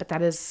 But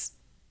that is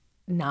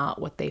not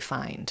what they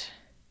find.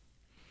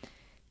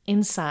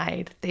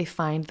 Inside, they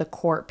find the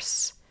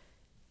corpse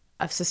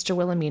of Sister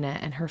Wilhelmina,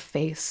 and her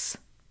face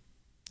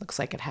looks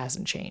like it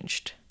hasn't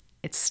changed.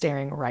 It's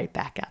staring right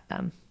back at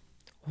them.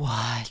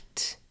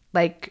 What?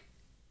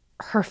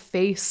 Her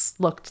face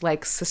looked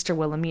like Sister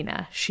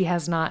Wilhelmina. She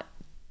has not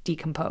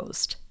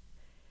decomposed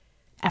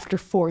after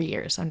 4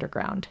 years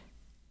underground.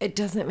 It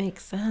doesn't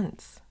make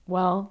sense.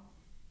 Well,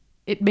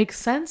 it makes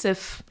sense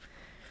if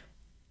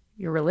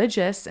you're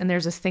religious, and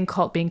there's this thing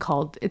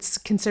called it's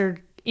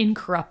considered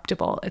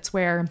incorruptible. It's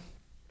where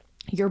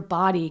your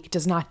body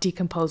does not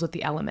decompose with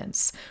the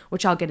elements,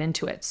 which I'll get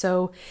into it.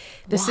 So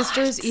the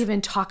sisters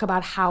even talk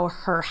about how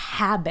her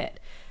habit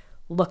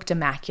looked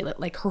immaculate,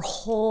 like her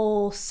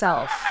whole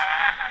self.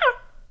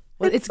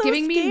 Well, it's so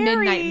giving me scary.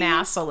 midnight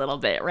mass a little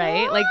bit,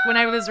 right? Like when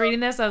I was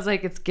reading this, I was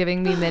like, it's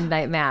giving me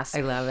midnight mass.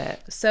 I love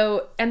it.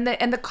 So, and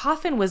the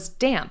coffin was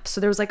damp. So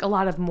there was like a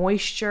lot of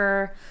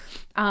moisture.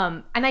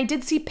 And I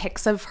did see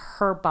pics of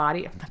her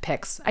body,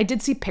 I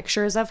did see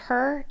pictures of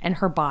her and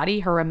her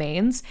body, her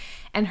remains,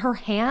 and her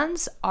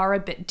hands are a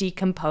bit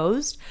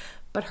decomposed,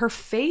 but her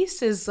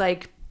face is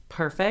like,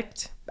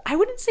 Perfect. I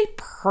wouldn't say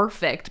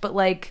perfect, but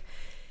like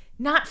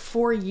not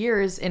 4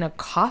 years in a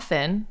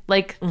coffin.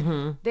 Like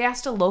they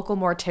asked a local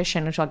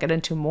mortician, which I'll get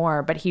into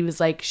more, but he was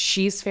like,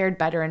 she's fared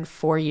better in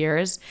 4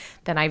 years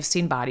than I've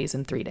seen bodies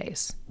in 3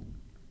 days.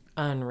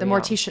 Unreal. The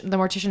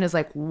mortician is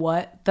like,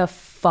 what the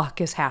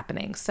fuck is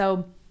happening?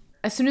 So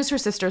as soon as her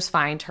sisters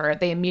find her,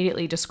 they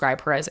immediately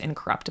describe her as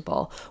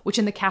incorruptible, which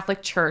in the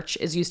Catholic Church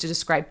is used to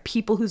describe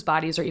people whose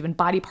bodies or even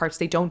body parts,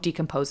 they don't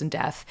decompose in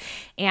death.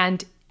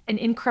 And an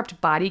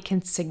incorrupt body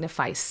can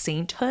signify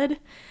sainthood,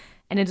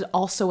 and it is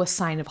also a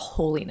sign of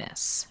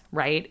holiness,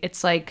 right?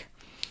 It's like,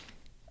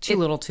 Too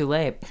little, too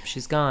late.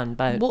 She's gone,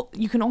 but... well,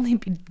 you can only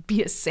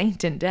be a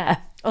saint in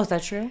death. Oh, is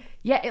that true?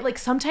 Yeah, it like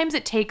sometimes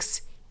it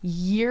takes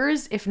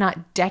years, if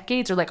not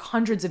decades, or like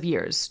hundreds of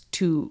years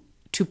to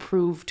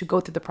prove, to go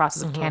through the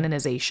process of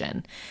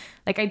canonization.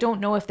 Like I don't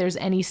know if there's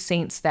any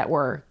saints that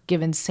were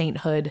given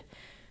sainthood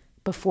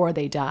before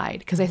they died,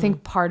 because I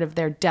think part of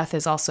their death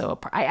is also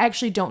I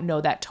actually don't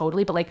know that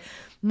totally, but like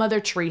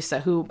Mother Teresa,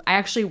 who I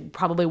actually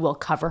probably will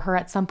cover her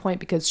at some point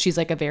because she's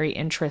like a very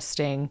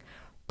interesting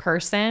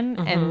person,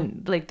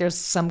 and like there's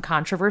some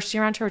controversy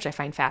around her, which I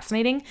find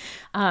fascinating.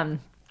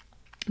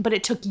 But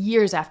it took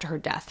years after her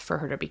death for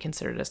her to be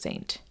considered a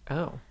saint.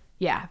 Oh.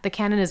 Yeah, the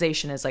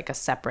canonization is like a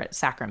separate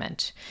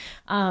sacrament.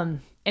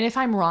 And if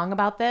I'm wrong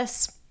about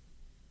this,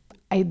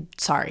 I'm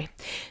sorry.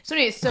 So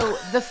anyway, so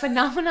the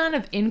phenomenon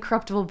of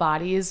incorruptible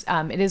bodies,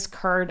 it has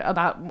occurred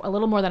about a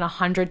little more than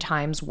 100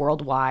 times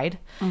worldwide,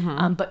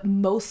 but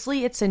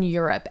mostly it's in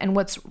Europe. And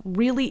what's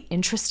really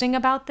interesting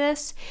about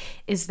this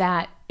is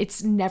that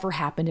it's never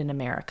happened in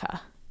America.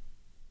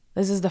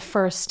 This is the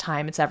first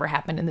time it's ever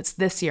happened, and it's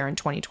this year in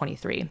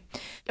 2023.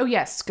 Oh,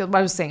 yes, what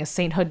I was saying is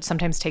sainthood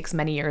sometimes takes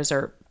many years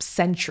or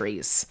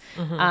centuries,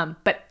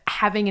 but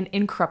having an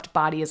incorrupt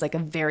body is like a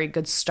very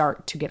good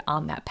start to get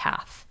on that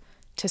path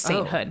to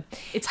sainthood.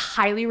 It's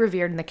highly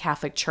revered in the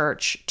Catholic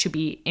Church to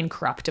be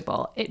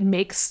incorruptible. It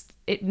makes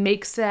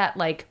that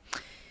like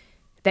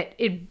that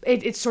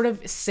it sort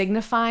of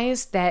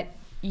signifies that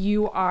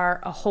you are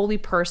a holy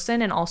person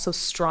and also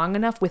strong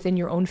enough within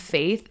your own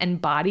faith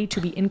and body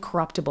to be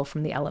incorruptible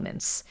from the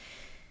elements.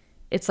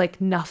 It's like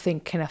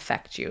nothing can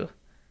affect you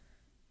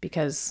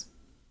because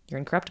you're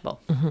incorruptible.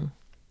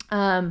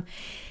 What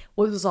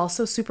was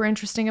also super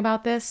interesting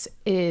about this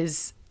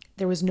is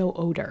there was no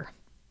odor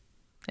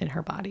in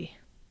her body.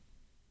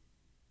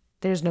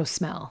 There's no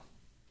smell.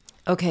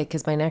 Okay,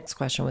 because my next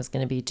question was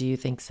going to be, do you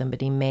think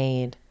somebody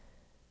made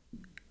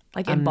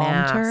Like a embalmed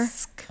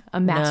mask? her? A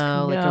mask?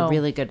 No, like a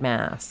really good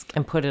mask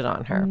and put it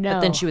on her. No. But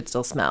then she would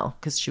still smell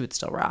because she would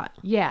still rot.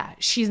 Yeah,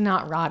 she's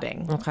not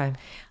rotting. Okay.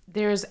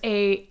 There's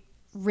a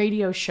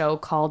radio show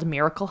called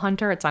Miracle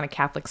Hunter. It's on a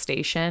Catholic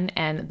station,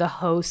 and the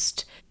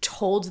host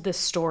told this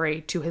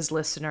story to his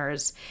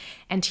listeners,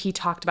 and he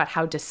talked about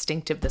how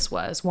distinctive this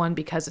was. One,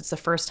 because it's the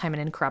first time an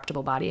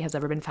incorruptible body has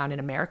ever been found in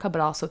America, but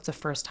also it's the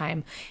first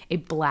time a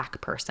Black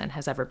person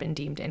has ever been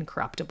deemed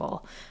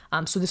incorruptible.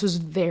 So this was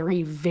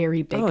very,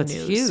 very big it's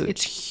news. huge.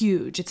 It's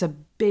huge. It's a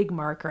big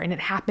marker, and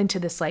it happened to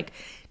this like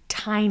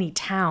tiny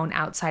town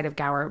outside of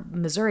Gower,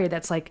 Missouri.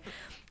 That's like,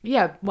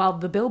 yeah, while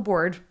the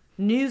Billboard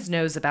news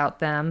knows about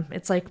them,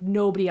 it's like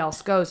nobody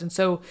else goes. And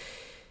so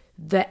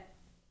the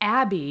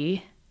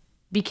Abbey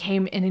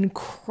became an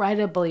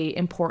incredibly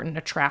important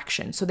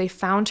attraction. So they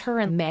found her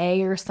in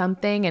May or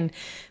something, and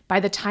by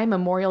the time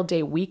Memorial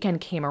Day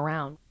weekend came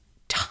around,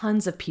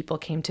 tons of people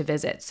came to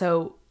visit.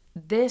 So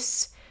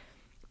this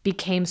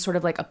became sort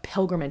of like a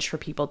pilgrimage for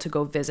people to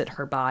go visit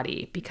her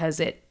body because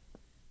it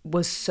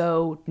was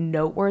so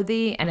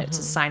noteworthy and it's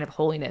a sign of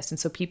holiness. And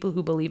so people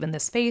who believe in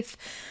this faith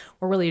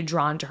were really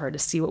drawn to her to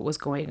see what was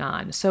going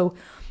on. So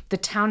the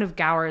town of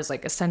Gower is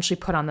like essentially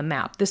put on the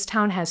map. This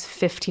town has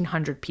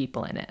 1,500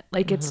 people in it.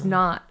 Like it's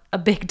not a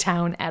big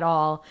town at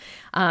all.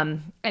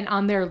 And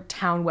on their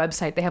town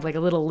website, they have like a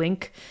little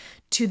link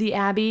to the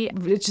Abbey.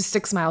 It's just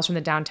 6 miles from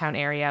the downtown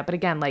area. But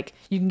again, like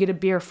you can get a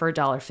beer for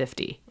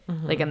 $1.50.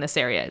 Like in this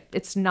area,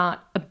 it's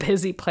not a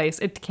busy place.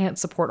 It can't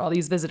support all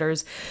these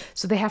visitors.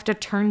 So they have to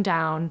turn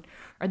down,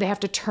 or they have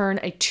to turn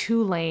a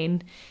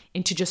 2-lane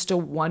into just a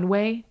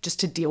 1-way just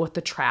to deal with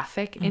the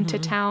traffic into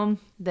town.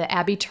 The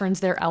Abbey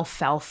turns their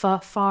alfalfa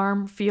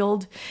farm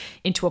field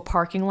into a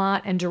parking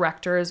lot, and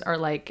directors are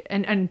like,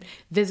 and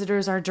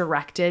visitors are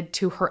directed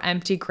to her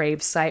empty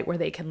gravesite where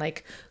they can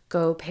like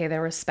go pay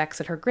their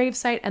respects at her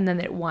gravesite. And then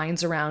it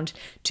winds around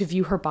to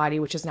view her body,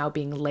 which is now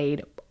being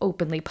laid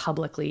openly,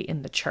 publicly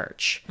in the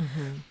church.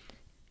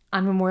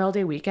 on Memorial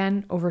Day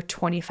weekend, over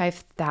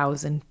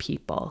 25,000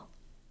 people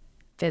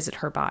visit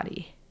her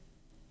body.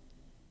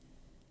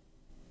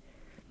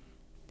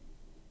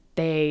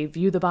 They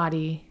view the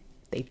body,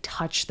 they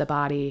touch the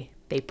body,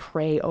 they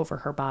pray over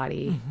her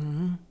body.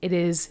 It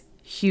is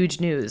huge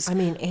news. I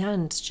mean,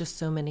 and just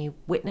so many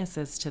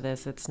witnesses to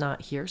this. It's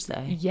not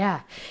hearsay.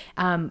 Yeah.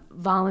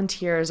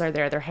 Volunteers are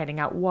there. They're handing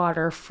out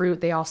water, fruit.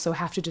 They also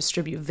have to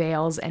distribute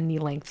veils and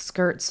knee-length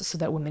skirts so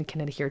that women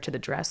can adhere to the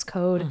dress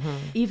code.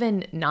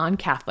 Even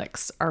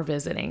non-Catholics are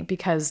visiting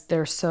because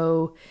they're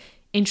so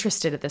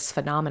interested at this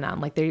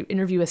phenomenon. Like, they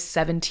interview a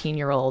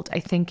 17-year-old,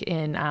 I think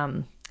in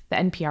the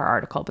NPR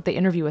article, but they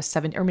interview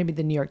or maybe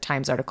the New York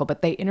Times article,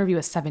 but they interview a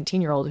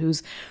 17-year-old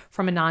who's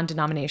from a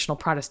non-denominational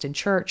Protestant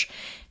church.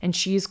 And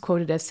she's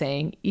quoted as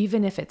saying,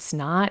 even if it's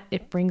not,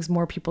 it brings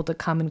more people to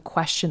come and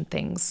question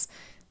things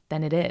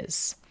than it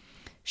is.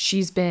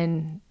 She's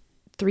been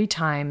 3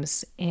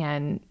 times,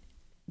 and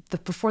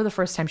before the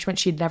first time she went,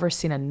 she'd never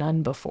seen a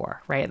nun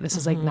before, right? This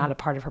is like not a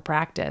part of her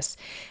practice.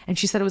 And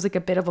she said it was like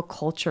a bit of a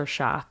culture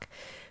shock,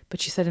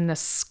 but she said in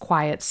this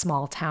quiet,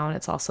 small town,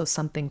 it's also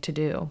something to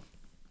do.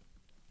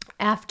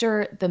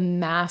 After the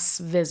mass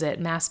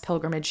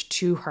pilgrimage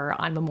to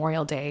her on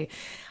Memorial Day,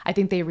 I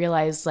think they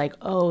realized like,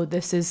 oh,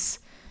 this is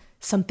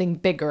something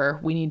bigger.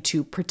 We need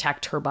to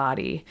protect her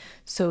body.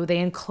 So they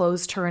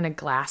enclosed her in a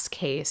glass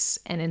case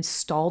and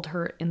installed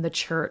her in the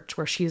church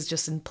where she's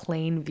just in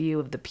plain view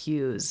of the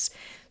pews.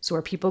 So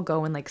where people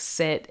go and like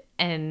sit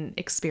and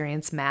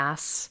experience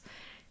mass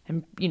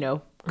and,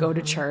 go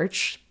to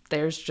church,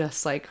 there's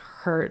just like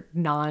her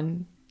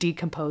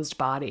non-decomposed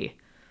body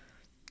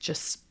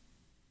just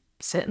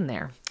sitting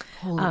there.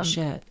 Holy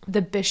shit.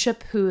 The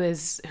bishop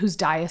whose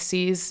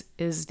diocese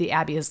is the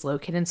abbey is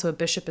located in, so a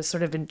bishop is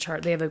sort of in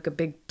charge. They have like a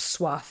big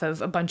swath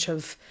of a bunch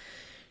of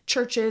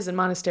churches and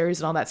monasteries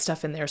and all that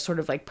stuff in their sort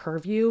of like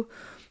purview.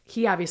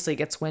 He obviously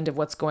gets wind of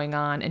what's going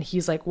on, and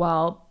he's like,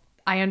 well,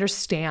 I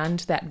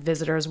understand that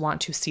visitors want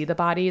to see the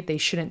body. They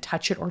shouldn't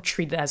touch it or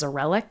treat it as a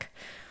relic,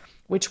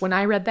 which when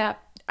I read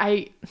that,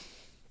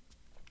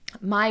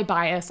 my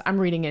bias, I'm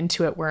reading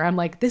into it where I'm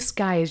like, this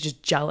guy is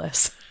just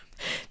jealous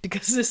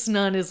because this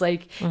nun is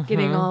like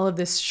getting all of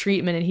this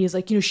treatment, and he's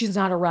like, she's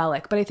not a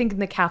relic. But I think in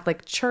the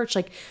Catholic Church,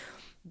 like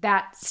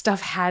that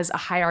stuff has a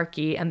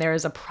hierarchy, and there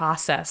is a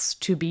process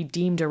to be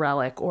deemed a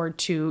relic or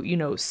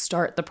to,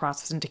 start the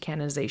process into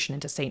canonization,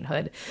 into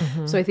sainthood.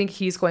 So I think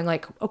he's going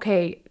like,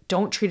 okay,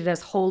 don't treat it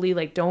as holy.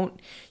 Like,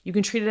 you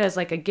can treat it as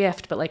like a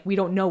gift, but like, we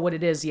don't know what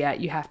it is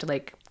yet. You have to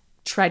like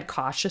tread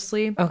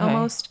cautiously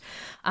almost.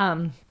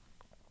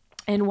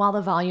 And while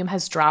the volume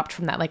has dropped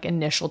from that like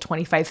initial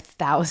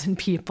 25,000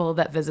 people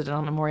that visited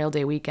on Memorial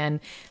Day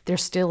weekend,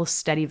 there's still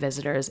steady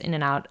visitors in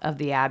and out of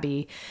the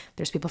Abbey.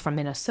 There's people from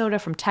Minnesota,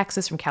 from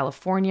Texas, from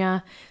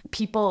California.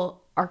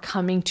 People are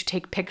coming to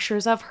take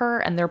pictures of her,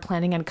 and they're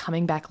planning on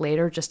coming back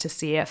later just to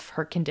see if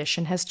her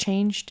condition has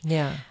changed.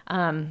 Yeah.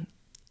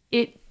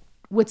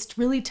 What's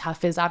really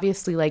tough is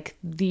obviously like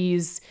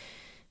these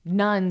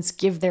nuns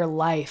give their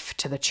life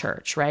to the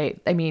church,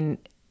 right? I mean,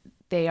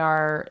 they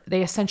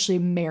essentially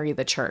marry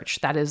the church.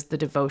 That is the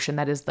devotion.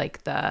 That is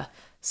like the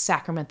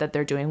sacrament that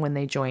they're doing when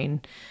they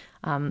join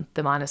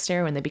the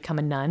monastery, when they become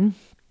a nun.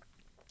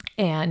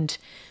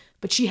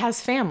 But she has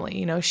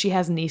family, she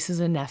has nieces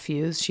and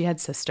nephews. She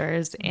had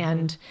sisters,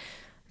 and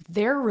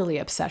they're really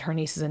upset, her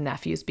nieces and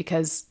nephews,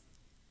 because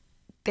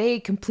they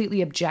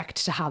completely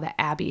object to how the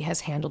Abbey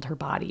has handled her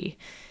body.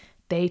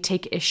 They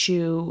take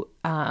issue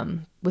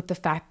with the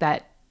fact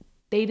that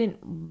they didn't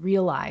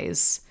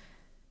realize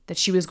that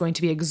she was going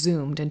to be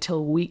exhumed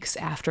until weeks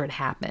after it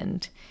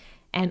happened.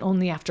 And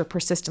only after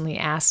persistently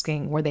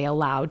asking were they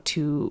allowed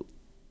to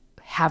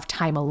have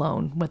time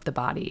alone with the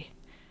body,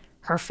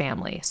 her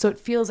family. So it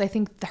feels, I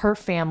think her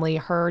family,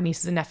 her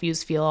nieces and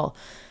nephews feel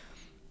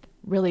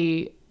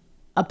really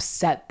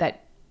upset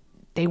that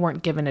they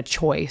weren't given a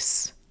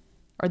choice,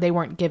 or they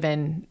weren't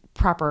given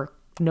proper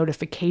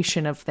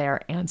notification of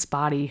their aunt's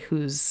body,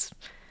 who's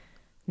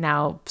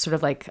now sort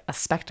of like a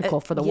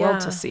spectacle for the world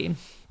to see.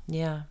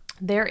 Yeah.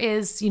 There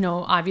is,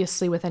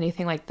 obviously with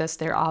anything like this,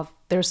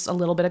 there's a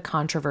little bit of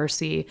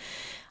controversy.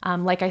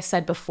 Like I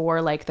said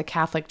before, like the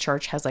Catholic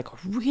Church has like a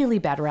really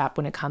bad rap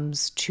when it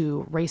comes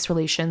to race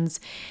relations.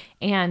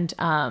 And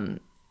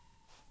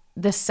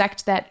the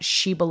sect that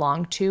she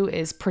belonged to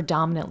is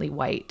predominantly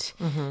white.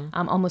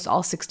 Almost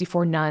all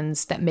 64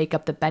 nuns that make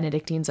up the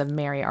Benedictines of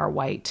Mary are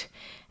white.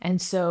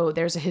 And so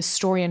there's a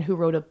historian who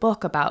wrote a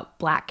book about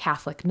Black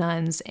Catholic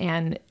nuns,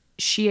 and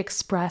she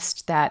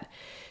expressed that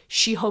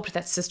she hoped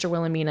that Sister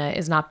Wilhelmina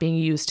is not being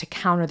used to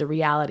counter the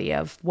reality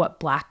of what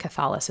Black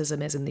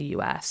Catholicism is in the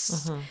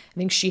U.S. I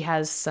think she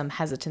has some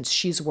hesitance.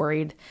 She's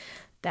worried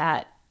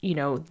that,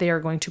 they're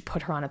going to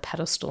put her on a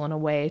pedestal in a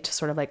way to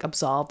sort of like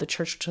absolve the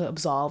church, to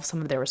absolve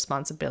some of their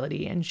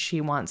responsibility. And she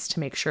wants to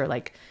make sure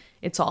like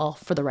it's all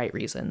for the right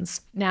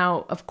reasons.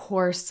 Now, of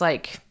course,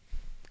 like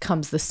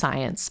comes the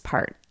science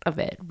part of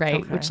it,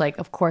 right? Okay. Which like,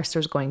 of course,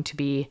 there's going to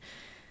be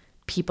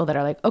people that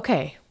are like,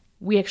 okay,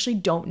 we actually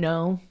don't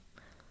know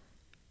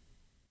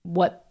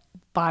what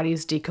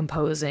body's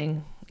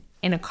decomposing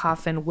in a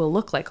coffin will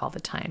look like all the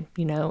time.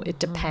 You know, it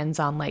depends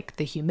on like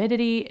the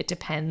humidity. It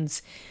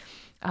depends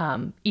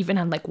even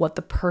on like what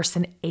the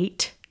person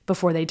ate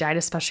before they died,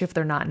 especially if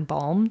they're not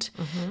embalmed.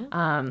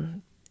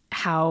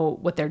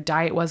 What their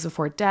diet was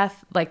before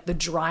death, like the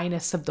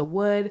dryness of the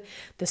wood,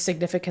 the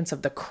significance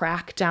of the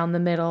crack down the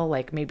middle,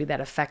 like maybe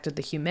that affected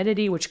the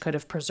humidity, which could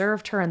have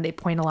preserved her. And they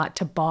point a lot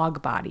to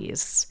bog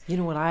bodies. You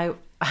know what I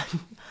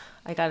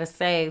gotta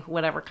say,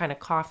 whatever kind of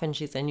coffin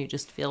she's in, you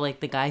just feel like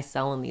the guy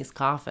selling these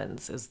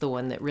coffins is the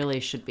one that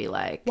really should be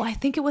like. Well, I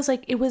think it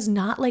was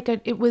not like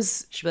it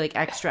was. Should be like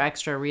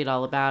extra, read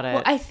all about it.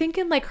 Well, I think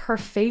in like her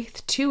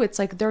faith too, it's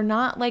like they're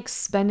not like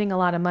spending a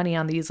lot of money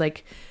on these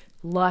like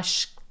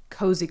lush,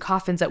 cozy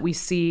coffins that we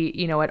see,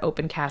 you know, at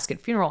open casket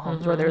funeral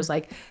homes where there's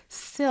like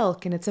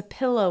silk and it's a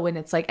pillow and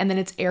it's like, and then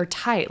it's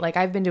airtight. Like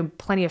I've been to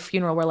plenty of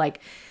funeral where like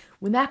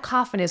when that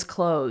coffin is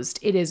closed,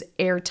 it is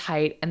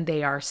airtight and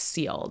they are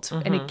sealed.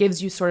 And it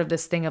gives you sort of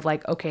this thing of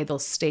like, okay, they'll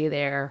stay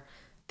there.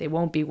 They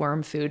won't be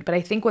worm food. But I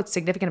think what's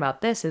significant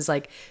about this is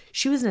like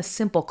she was in a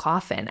simple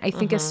coffin. I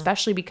think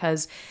especially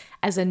because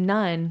as a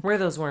nun, where are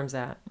those worms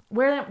at?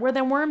 Where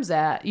them worms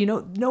at? You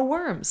know, no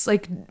worms,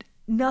 like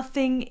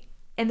nothing.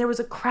 And there was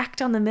a crack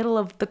down the middle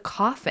of the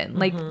coffin.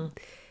 Like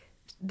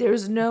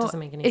there's no, it doesn't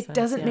make any sense. It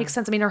doesn't make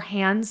sense. I mean, her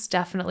hands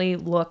definitely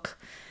look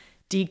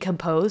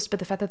decomposed, but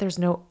the fact that there's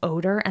no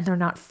odor and they're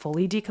not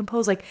fully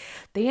decomposed, like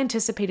they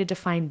anticipated to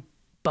find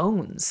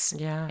bones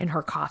in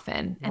her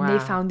coffin and they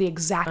found the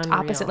exact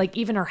opposite. Like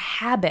even her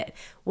habit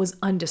was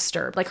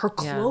undisturbed, like her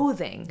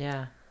clothing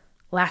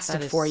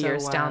lasted 4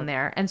 years down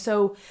there. And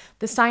so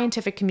the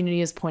scientific community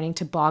is pointing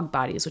to bog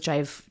bodies, which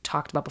I've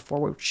talked about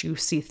before, which you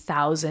see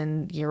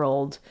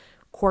 1,000-year-old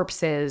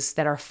corpses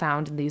that are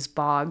found in these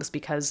bogs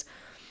because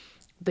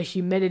the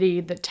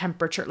humidity, the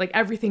temperature, like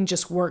everything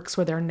just works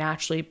where they're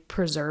naturally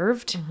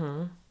preserved.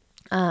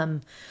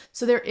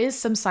 So there is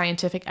some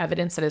scientific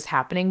evidence that is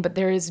happening, but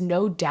there is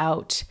no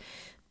doubt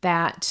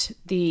that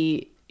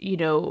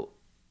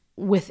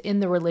within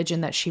the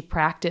religion that she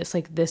practiced,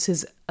 like this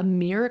is a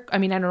miracle. I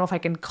mean, I don't know if I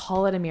can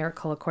call it a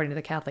miracle according to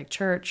the Catholic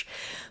Church,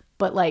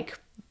 but like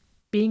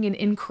being an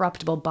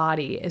incorruptible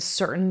body is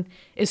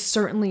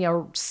certainly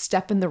a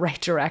step in the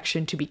right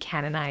direction to be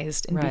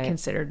canonized and be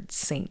considered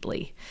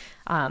saintly.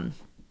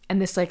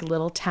 And this like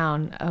little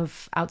town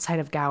of outside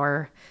of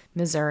Gower,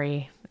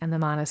 Missouri, and the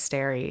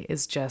monastery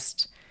is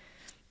just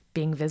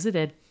being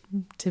visited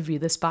to view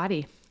this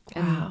body.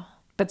 Wow.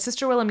 But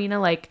Sister Wilhelmina,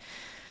 like,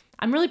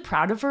 I'm really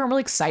proud of her. I'm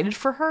really excited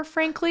for her,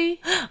 frankly.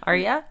 Are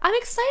ya? I'm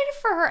excited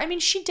for her. I mean,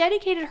 she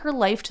dedicated her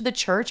life to the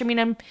church. I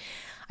mean,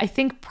 I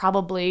think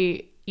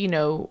probably, you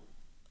know,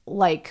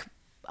 like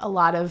a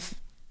lot of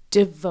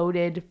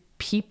devoted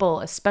people,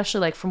 especially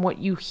like from what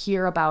you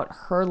hear about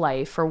her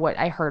life or what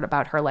I heard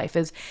about her life,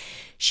 is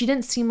she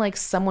didn't seem like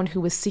someone who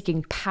was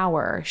seeking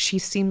power. She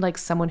seemed like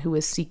someone who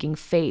was seeking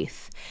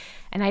faith.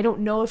 And I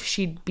don't know if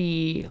she'd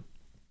be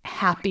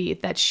happy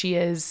that she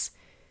is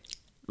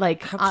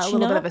like a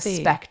little bit of a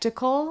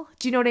spectacle.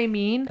 Do you know what I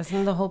mean?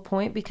 Isn't the whole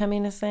point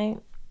becoming a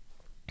saint?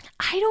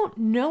 I don't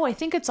know. I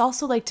think it's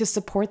also like to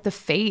support the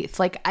faith.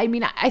 Like, I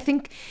mean, I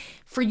think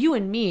for you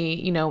and me,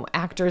 you know,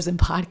 actors and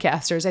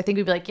podcasters, I think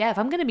we'd be like, yeah, if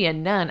I'm going to be a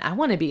nun, I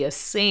want to be a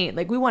saint.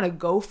 Like, we want to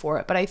go for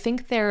it. But I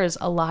think there's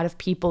a lot of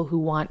people who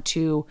want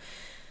to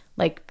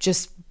like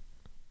just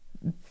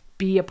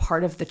be a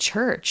part of the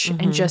church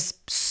and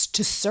just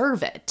to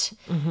serve it.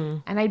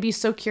 And I'd be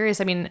so curious.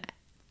 I mean,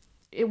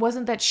 it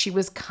wasn't that she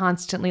was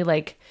constantly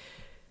like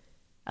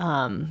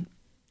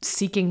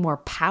seeking more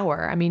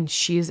power. I mean,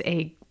 she's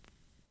a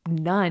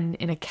nun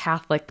in a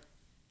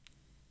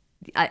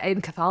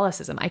in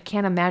Catholicism. I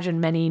can't imagine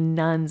many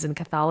nuns in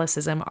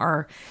Catholicism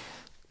are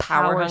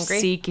power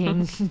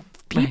seeking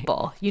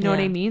people. You know what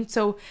I mean?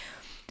 So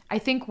I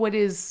think what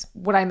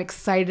I'm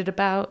excited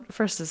about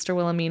for Sister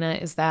Wilhelmina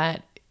is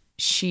that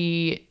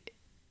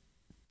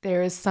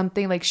there is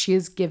something like she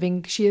is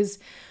giving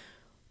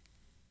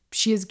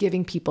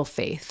people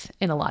faith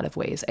in a lot of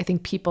ways. I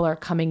think people are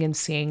coming and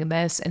seeing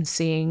this and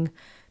seeing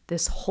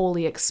this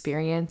holy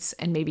experience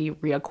and maybe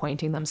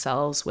reacquainting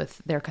themselves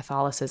with their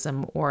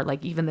Catholicism, or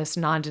like even this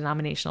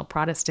non-denominational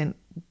Protestant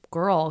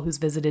girl who's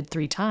visited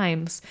 3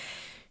 times,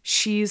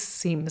 she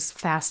seems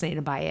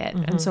fascinated by it.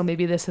 And so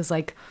maybe this is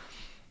like,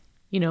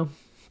 you know,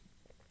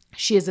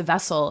 she is a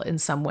vessel in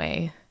some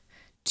way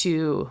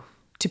to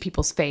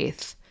people's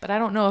faith. But I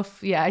don't know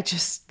if,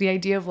 the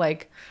idea of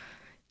like,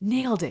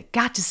 nailed it,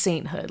 got to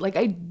sainthood. Like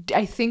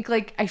I think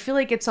like, I feel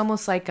like it's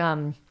almost like,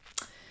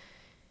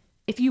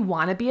 if you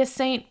want to be a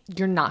saint,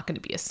 you're not going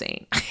to be a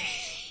saint.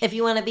 If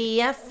you want to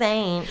be a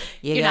saint,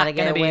 you got to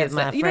get away with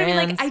my friends. You know what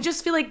I mean? Like, I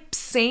just feel like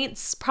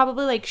saints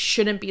probably like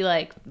shouldn't be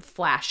like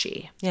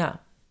flashy. Yeah.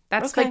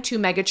 That's like too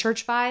mega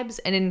church vibes.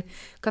 And in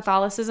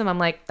Catholicism, I'm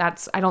like,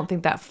 I don't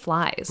think that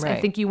flies. Right.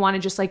 I think you want to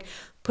just like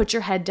put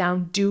your head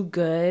down, do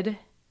good.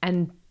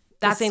 And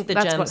this ain't the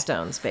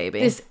gemstones,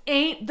 baby. This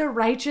ain't the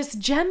righteous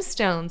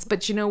gemstones.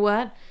 But you know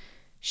what?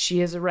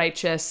 She is a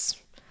righteous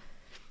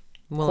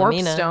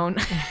corpse stone.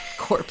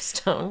 Corpse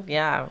stone,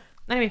 yeah.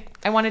 Anyway,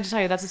 I wanted to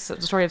tell you that's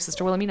the story of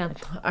Sister Wilhelmina.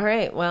 All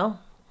right, well,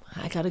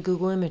 I got to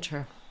Google image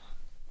her.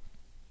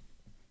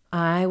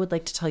 I would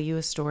like to tell you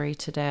a story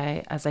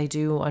today, as I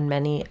do on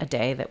many a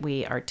day that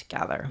we are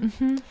together.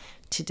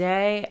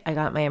 Today, I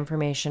got my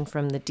information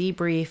from the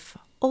debrief,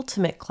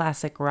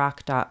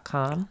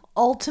 ultimateclassicrock.com.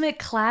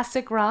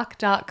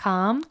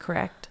 ultimateclassicrock.com.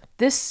 Correct.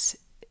 This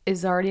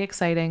is already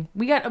exciting.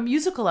 We got a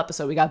musical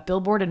episode. We got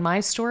Billboard and My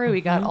Story.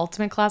 We got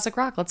Ultimate Classic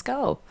Rock. Let's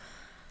go.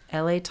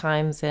 LA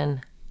Times and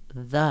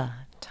The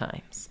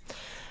Times.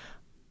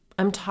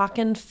 I'm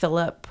talking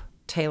Philip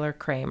Taylor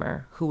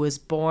Kramer, who was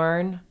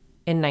born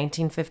in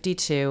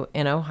 1952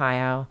 in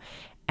Ohio.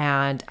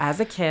 And as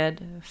a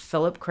kid,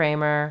 Philip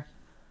Kramer,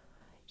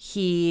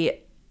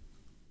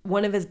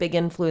 one of his big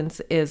influence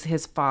is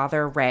his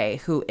father, Ray,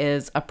 who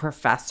is a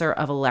professor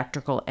of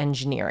electrical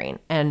engineering.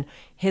 And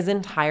his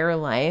entire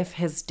life,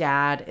 his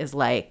dad is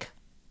like,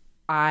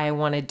 I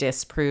want to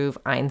disprove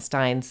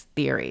Einstein's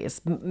theories.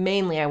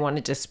 Mainly, I want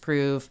to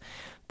disprove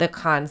the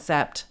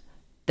concept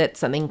that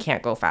something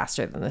can't go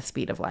faster than the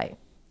speed of light.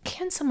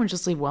 Can someone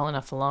just leave well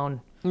enough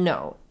alone?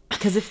 No,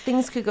 because if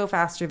things could go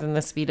faster than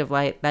the speed of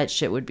light, that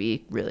shit would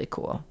be really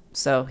cool.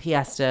 So he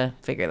has to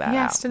figure that out. He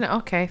has to know.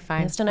 Okay, fine.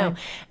 He has to know.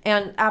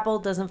 And apple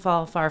doesn't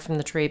fall far from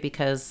the tree,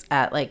 because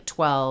at like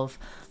 12,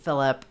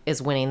 Philip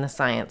is winning the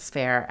science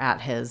fair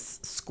at his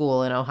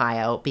school in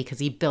Ohio because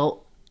he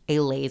built a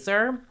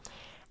laser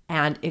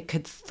and it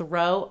could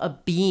throw a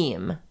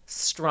beam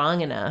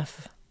strong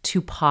enough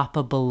to pop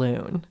a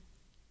balloon.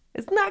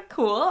 Isn't that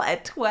cool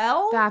at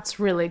 12? That's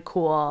really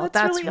cool.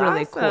 That's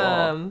really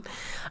awesome. cool.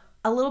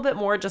 A little bit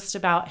more just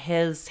about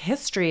his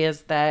history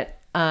is that,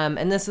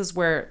 and this is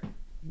where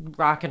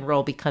rock and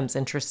roll becomes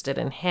interested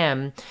in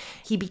him,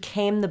 he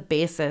became the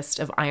bassist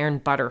of Iron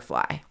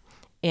Butterfly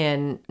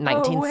in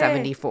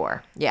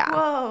 1974. Yeah.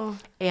 Whoa.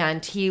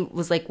 And he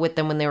was like with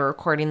them when they were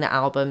recording the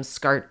albums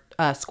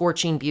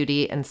Scorching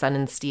Beauty and Sun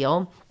and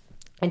Steel.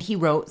 And he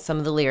wrote some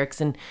of the lyrics,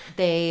 and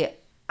they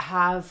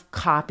have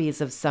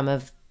copies of some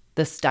of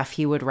the stuff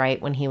he would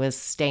write when he was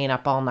staying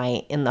up all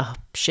night in the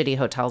shitty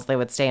hotels they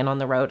would stay in on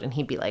the road, and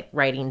he'd be like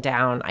writing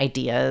down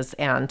ideas.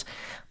 And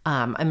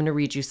I'm going to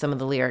read you some of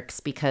the lyrics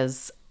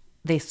because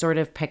they sort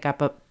of pick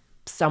up a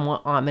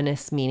somewhat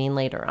ominous meaning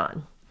later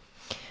on.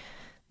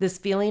 This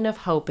feeling of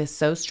hope is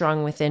so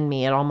strong within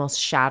me, it almost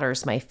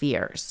shatters my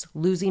fears.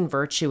 Losing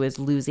virtue is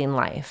losing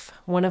life.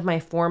 One of my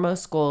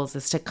foremost goals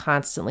is to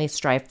constantly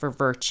strive for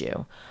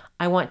virtue.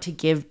 I want to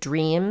give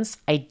dreams,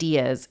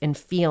 ideas, and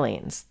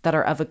feelings that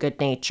are of a good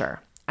nature.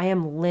 I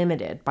am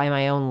limited by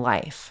my own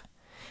life.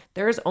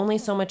 There is only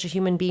so much a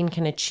human being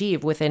can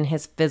achieve within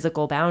his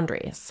physical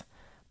boundaries.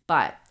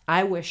 But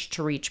I wish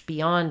to reach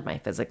beyond my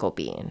physical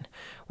being.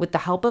 With the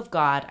help of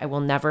God, I will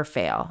never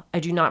fail.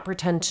 I do not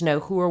pretend to know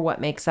who or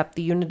what makes up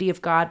the unity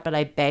of God, but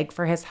I beg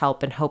for his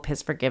help and hope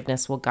his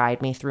forgiveness will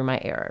guide me through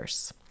my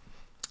errors.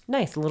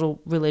 Nice, a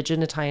little religion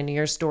to tie into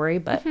your story,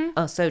 but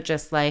also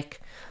just like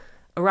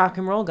a rock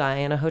and roll guy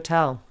in a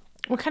hotel.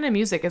 What kind of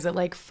music? Is it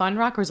like fun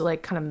rock or is it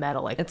like kind of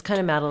metal? Like It's kind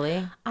of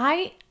metal-y.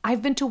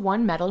 I've been to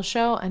one metal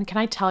show, and can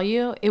I tell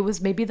you, it was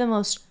maybe the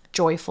most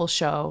joyful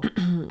show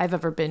I've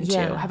ever been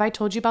to. Have I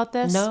told you about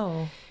this?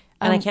 No.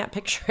 And I can't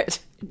picture it.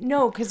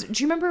 No, because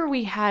do you remember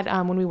we had,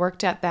 when we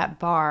worked at that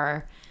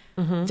bar,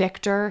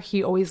 Victor,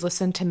 he always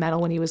listened to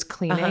metal when he was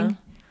cleaning.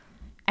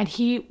 And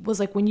he was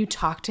like, when you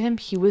talk to him,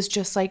 he was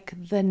just like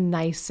the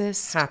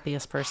nicest,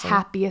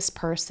 Happiest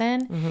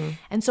person.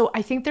 And so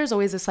I think there's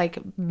always this like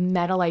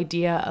metal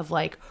idea of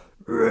like,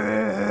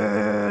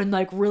 and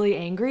like really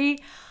angry.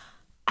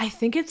 I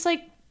think it's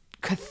like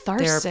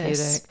catharsis.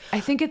 Therapeutic.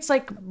 I think it's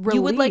like release.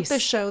 You would like the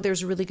show.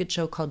 There's a really good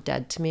show called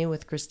Dead to Me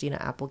with Christina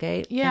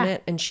Applegate in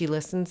it. And she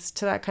listens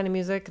to that kind of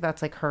music.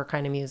 That's like her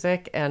kind of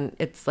music. And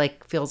it's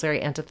like feels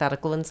very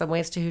antithetical in some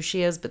ways to who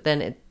she is, but then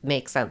it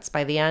makes sense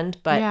by the end.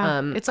 But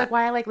it's like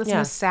why I like listening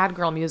to sad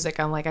girl music.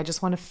 I'm like, I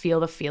just want to feel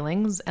the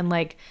feelings. And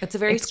like, it's a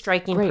very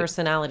striking great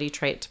personality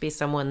trait to be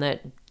someone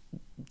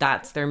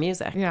that's their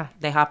music. Yeah.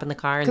 They hop in the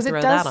car and because throw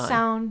it that does on.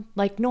 sound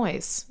like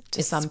noise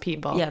to some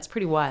people. Yeah, it's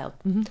pretty wild.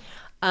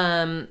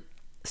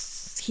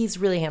 He's a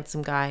really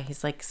handsome guy.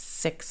 He's like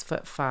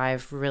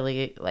 6'5",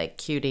 really like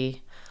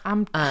cutie.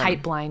 I'm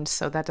height blind,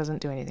 so that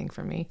doesn't do anything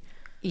for me.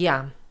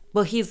 Yeah.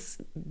 Well,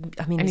 he's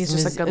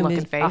just a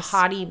good-looking face. A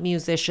hottie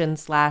musician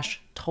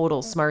 /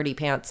 total smarty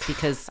pants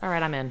because All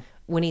right, I'm in.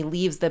 when he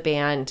leaves the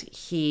band,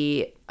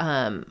 he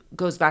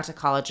goes back to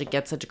college and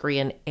gets a degree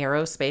in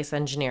aerospace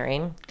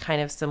engineering,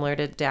 kind of similar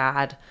to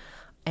Dad.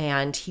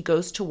 And he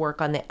goes to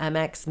work on the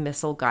MX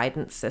missile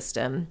guidance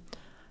system.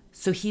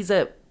 So he's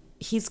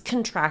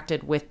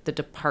contracted with the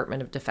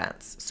Department of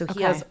Defense. So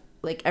he has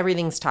like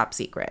everything's top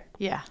secret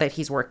that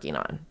he's working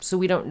on. So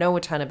we don't know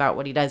a ton about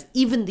what he does.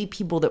 Even the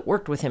people that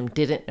worked with him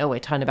didn't know a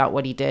ton about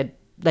what he did.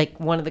 Like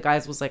one of the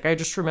guys was like, I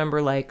just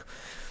remember like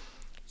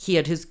he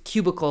had his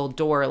cubicle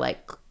door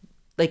like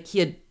he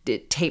had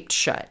it taped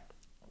shut.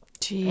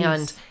 Jeez.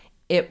 And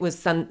it was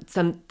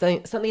something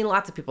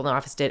lots of people in the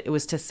office did. It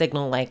was to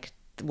signal like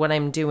what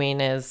I'm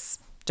doing is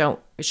it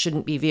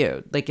shouldn't be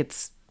viewed. Like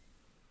it's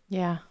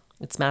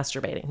It's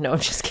masturbating. No, I'm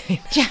just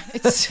kidding. Yeah,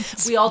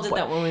 it's We all did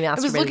that when we masturbated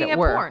I was looking at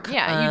work. porn.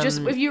 Yeah, you just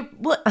if you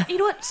you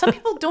know what? Some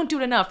people don't do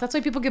it enough. That's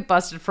why people get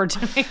busted for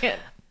doing it.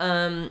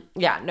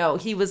 Yeah, no,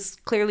 he was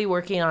clearly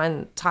working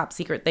on top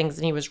secret things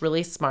and he was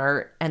really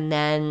smart. And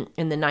then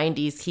in the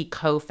 90s, he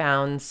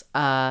co-founds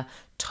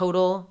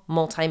Total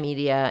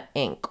Multimedia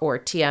Inc. or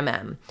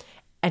TMM.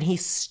 And he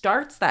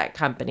starts that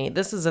company.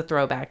 This is a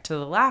throwback to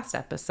the last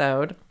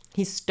episode.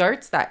 He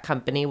starts that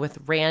company with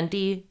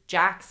Randy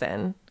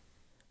Jackson,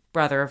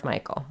 brother of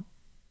Michael.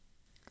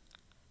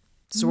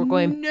 So we're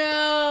going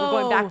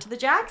back to the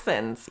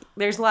Jacksons.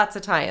 There's lots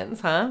of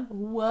tie-ins, huh?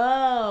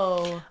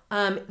 Whoa.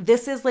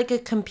 This is like a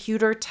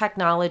computer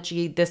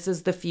technology. This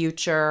is the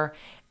future.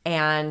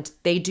 And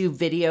they do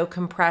video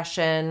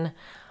compression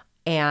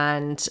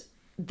and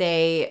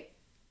they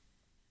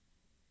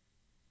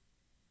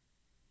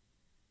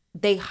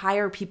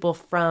hire people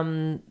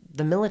from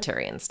the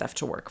military and stuff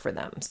to work for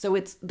them.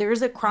 So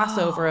there's a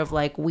crossover of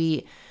like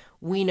we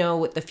know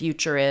what the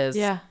future is.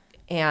 Yeah.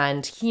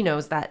 And he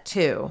knows that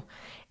too.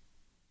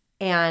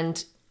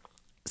 And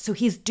so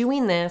he's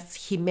doing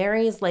this. He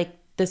marries like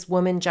this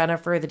woman,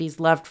 Jennifer, that he's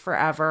loved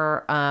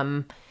forever.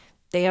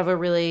 They have a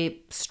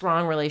really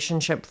strong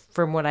relationship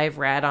from what I've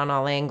read on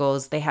all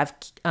angles. They have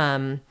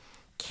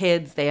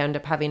kids. They end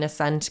up having a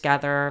son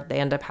together. They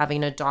end up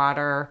having a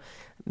daughter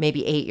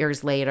maybe 8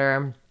 years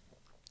later.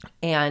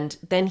 And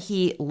then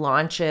he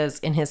launches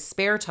in his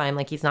spare time,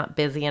 like he's not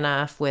busy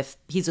enough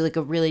he's like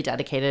a really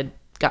dedicated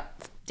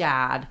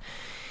dad.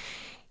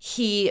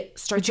 He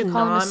starts Would you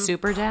call him a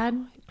super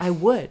dad? I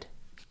would.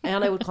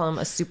 And I would call him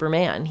a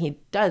Superman. He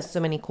does so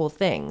many cool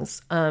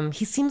things.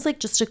 He seems like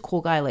just a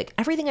cool guy. Like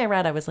everything I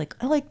read, I was like,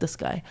 I like this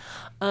guy.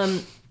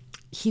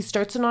 He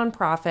starts a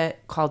nonprofit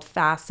called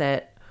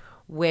Facet,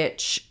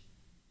 which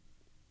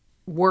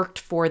worked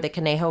for the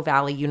Conejo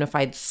Valley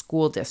Unified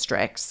School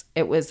Districts.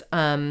 It was,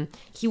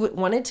 he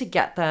wanted to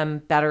get them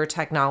better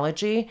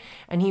technology.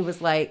 And he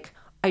was like,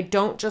 I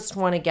don't just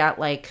want to get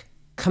like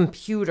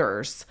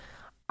computers.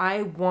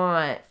 I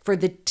want for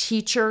the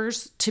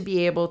teachers to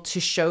be able to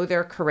show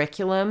their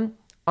curriculum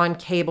on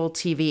cable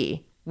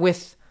TV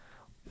with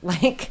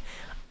like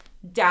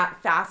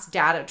fast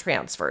data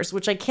transfers,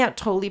 which I can't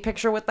totally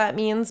picture what that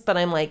means. But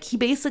I'm like, he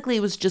basically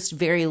was just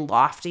very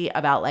lofty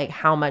about like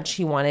how much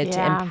he wanted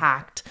to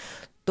impact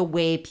the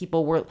way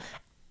people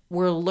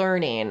were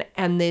learning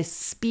and the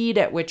speed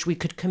at which we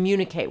could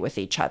communicate with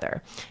each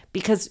other.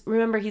 Because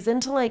remember, he's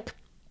into like,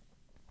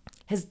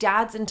 his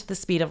dad's into the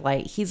speed of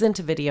light. He's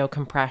into video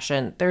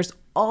compression. There's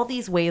all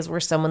these ways where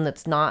someone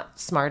that's not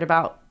smart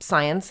about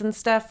science and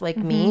stuff like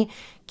me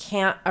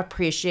can't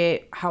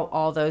appreciate how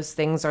all those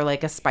things are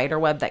like a spider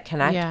web that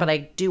connect. Yeah. But I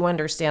do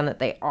understand that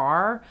they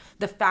are.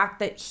 The fact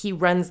that he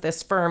runs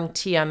this firm,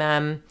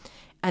 TMM,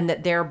 and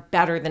that they're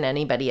better than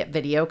anybody at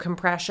video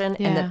compression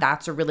and that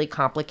that's a really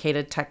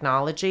complicated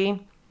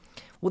technology.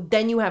 Well,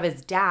 then you have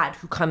his dad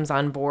who comes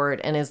on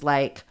board and is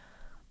like,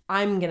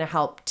 I'm going to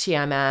help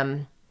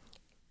TMM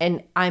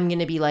and I'm going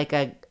to be like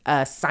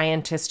a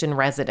scientist in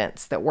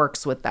residence that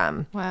works with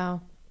them.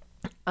 Wow.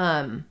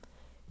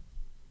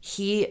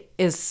 He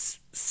is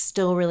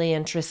still really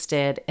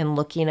interested in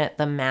looking at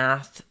the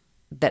math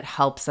that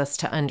helps us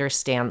to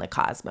understand the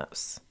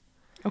cosmos.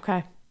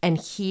 Okay. And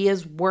he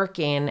is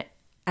working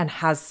and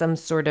has some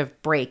sort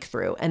of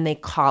breakthrough, and they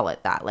call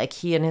it that. Like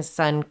he and his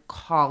son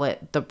call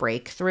it the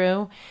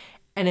breakthrough.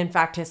 And in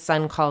fact, his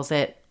son calls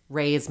it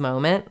Ray's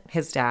moment,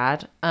 his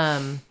dad.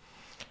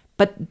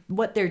 But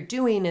what they're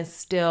doing is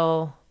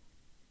still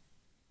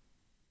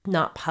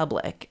not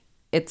public.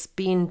 It's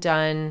being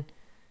done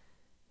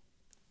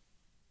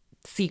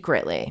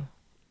secretly.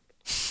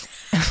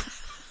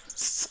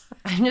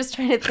 I'm just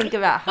trying to think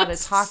about how to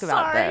talk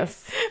about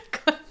this.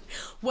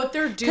 What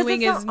they're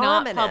doing it's is not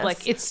not ominous.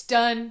 public. It's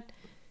done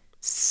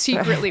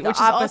secretly, The which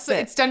is also opposite.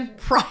 it's done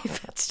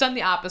private. It's done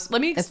the opposite.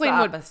 Let me It's the explain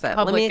what opposite.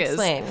 public Let me is.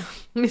 explain.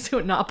 Let me see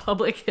what not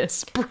public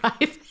is.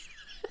 Private.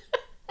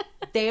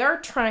 They are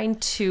trying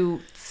to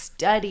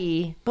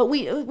study, but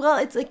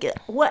it's like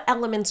what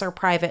elements are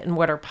private and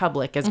what are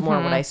public is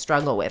more what I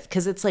struggle with.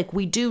 Because it's like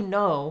we do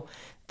know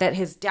that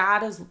his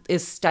dad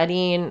is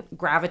studying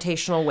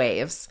gravitational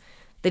waves,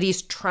 that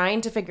he's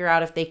trying to figure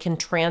out if they can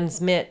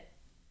transmit,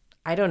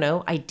 I don't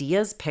know,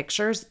 ideas,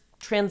 pictures,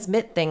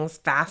 transmit things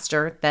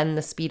faster than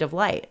the speed of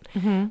light.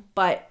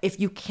 But if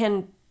you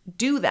can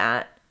do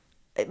that,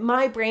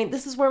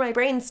 this is where my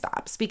brain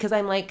stops, because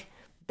I'm like,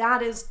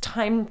 that is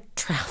time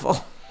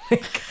travel.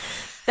 Like,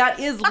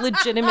 that is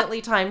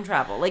legitimately time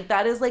travel. Like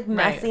that is like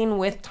messing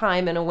with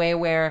time in a way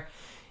where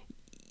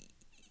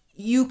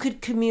you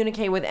could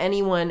communicate with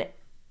anyone,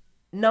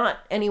 not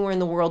anywhere in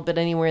the world, but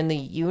anywhere in the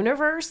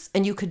universe.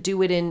 And you could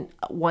do it in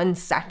 1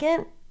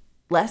 second,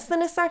 less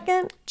than a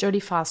second.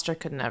 Jodie Foster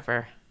could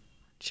never.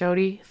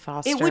 Jodie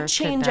Foster. It would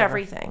change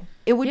everything.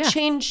 It would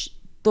change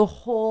the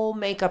whole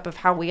makeup of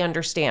how we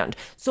understand.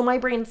 So my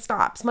brain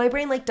stops. My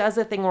brain like does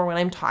a thing where when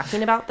I'm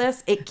talking about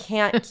this, it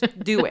can't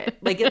do it.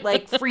 Like it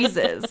like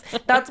freezes.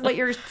 That's what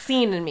you're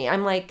seeing in me.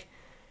 I'm like,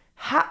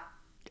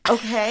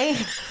 okay.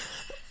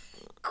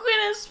 Quinn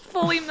is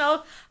fully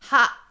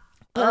ha.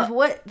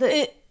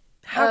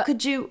 How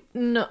could you?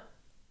 No.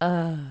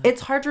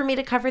 It's hard for me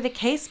to cover the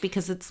case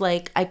because it's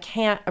like I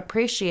can't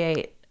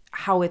appreciate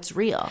how it's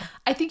real.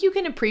 I think you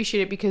can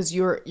appreciate it because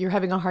you're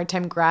having a hard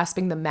time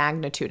grasping the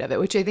magnitude of it,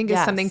 which I think is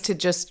Yes. something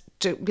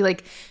to be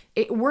like,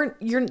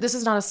 this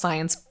is not a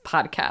science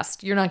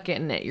podcast. You're not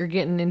getting it. You're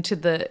getting into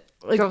the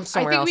like. Go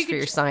somewhere else for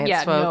your science,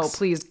 yeah, folks. no,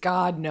 please,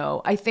 God,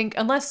 no. I think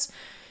unless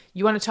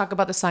you want to talk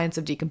about the science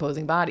of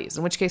decomposing bodies,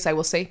 in which case I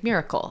will say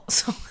miracle.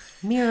 So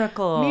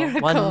Miracle.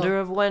 Miracle. Wonder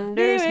of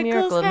wonders, Miracles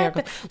miracle of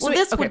happen. miracles. So Well, wait,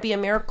 this okay. would be a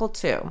miracle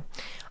too.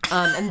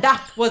 And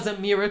that was a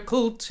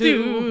miracle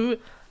too.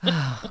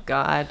 Oh,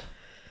 God.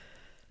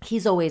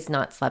 He's always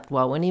not slept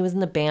well. When he was in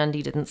the band,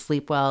 he didn't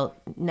sleep well.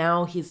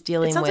 Now he's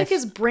dealing it sounds with... like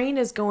his brain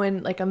is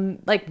going like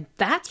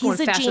that's going He's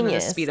a faster than the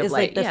genius, speed of is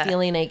light. like the Yeah.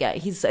 feeling I get.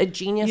 He's a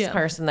genius Yeah.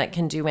 person that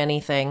can do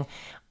anything.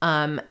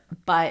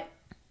 But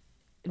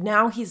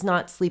now he's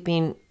not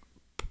sleeping,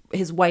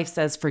 his wife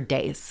says, for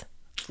days,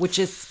 which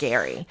is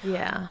scary.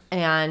 Yeah.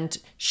 And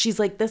she's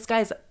like,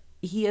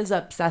 he is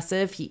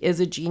obsessive. He is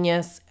a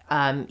genius.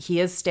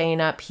 He is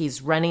staying up.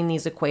 He's running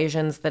these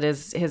equations that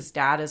his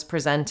dad has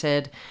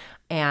presented.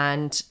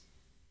 And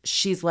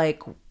she's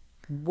like,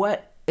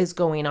 what is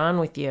going on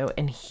with you?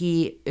 And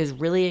he is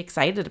really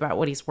excited about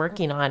what he's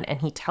working on. And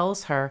he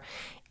tells her,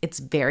 it's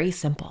very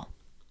simple.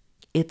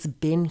 It's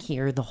been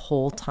here the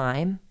whole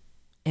time.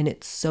 And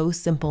it's so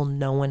simple,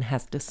 no one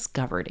has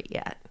discovered it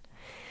yet.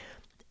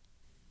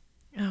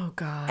 Oh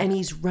God. And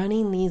he's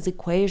running these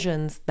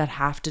equations that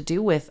have to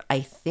do with,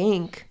 I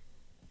think,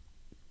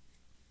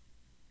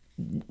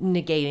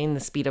 negating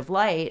the speed of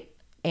light.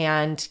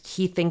 And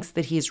he thinks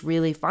that he's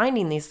really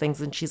finding these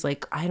things. And she's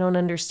like, I don't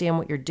understand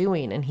what you're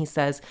doing. And he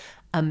says,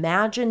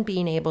 imagine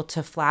being able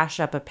to flash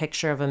up a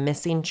picture of a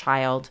missing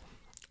child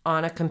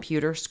on a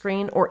computer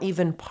screen or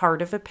even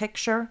part of a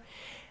picture.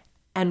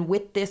 And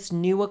with this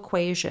new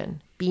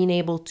equation, being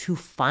able to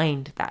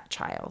find that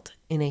child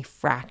in a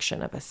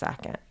fraction of a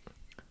second.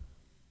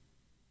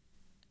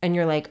 And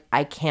you're like,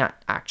 I can't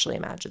actually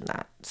imagine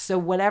that. So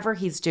whatever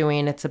he's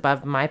doing, it's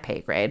above my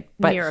pay grade.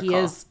 But Miracle. he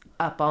is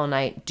up all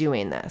night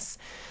doing this.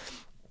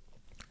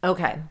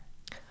 Okay,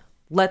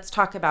 let's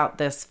talk about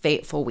this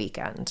fateful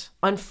weekend.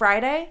 On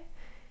Friday,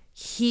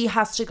 he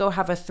has to go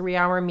have a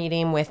 3-hour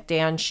meeting with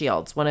Dan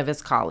Shields, one of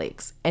his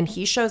colleagues. And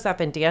he shows up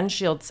and Dan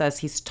Shields says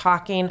he's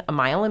talking a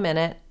mile a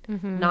minute,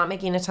 not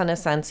making a ton of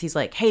sense. He's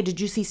like, hey, did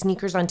you see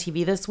Sneakers on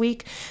TV this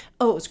week?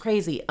 Oh, it was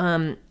crazy.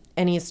 And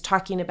he's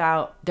talking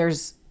about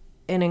there's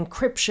an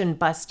encryption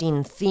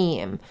busting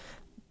theme.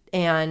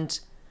 And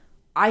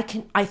I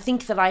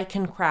think that I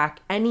can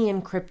crack any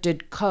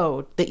encrypted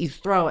code that you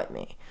throw at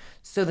me.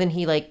 So then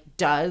he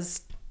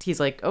he's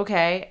like,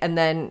 okay. And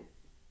then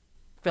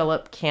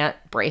Philip can't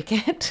break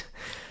it.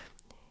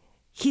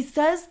 He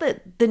says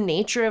that the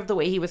nature of the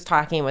way he was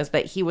talking was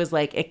that he was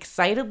like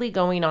excitedly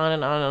going on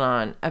and on and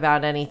on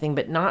about anything,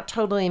 but not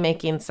totally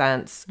making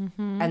sense.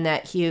 Mm-hmm. And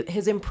that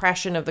his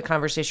impression of the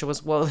conversation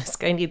was, whoa, this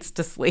guy needs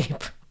to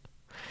sleep.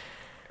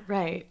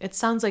 Right. It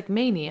sounds like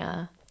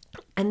mania.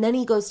 And then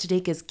he goes to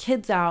take his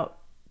kids out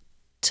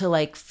to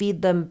like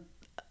feed them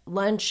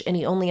lunch, and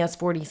he only has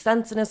 40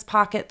 cents in his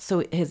pocket.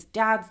 So his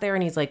dad's there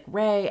and he's like,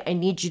 Ray, I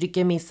need you to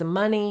give me some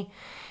money.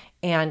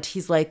 And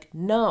he's like,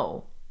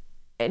 no.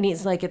 And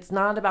he's like, it's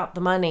not about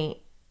the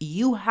money.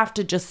 You have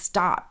to just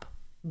stop.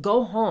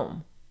 Go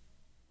home.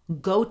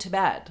 Go to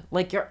bed.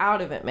 Like, you're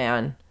out of it,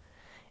 man.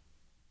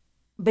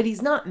 But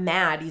he's not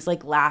mad. He's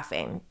like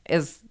laughing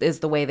is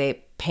the way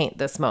they paint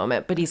this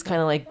moment. But he's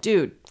kind of like,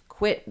 dude,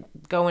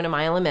 quit going a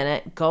mile a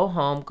minute. Go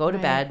home. Go to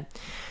bed.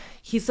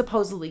 He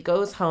supposedly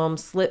goes home,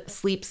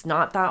 sleeps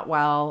not that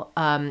well,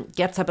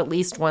 gets up at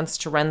least once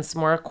to run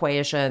some more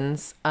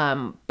equations.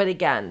 But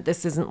again,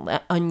 this isn't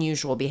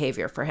unusual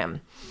behavior for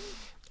him.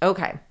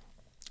 Okay.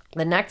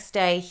 The next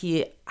day,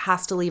 he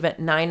has to leave at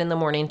 9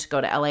 a.m. to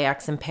go to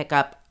LAX and pick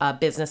up a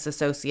business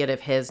associate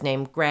of his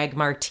named Greg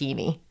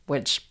Martini,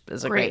 which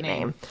is a great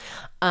name.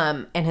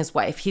 And his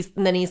wife.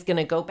 And then he's going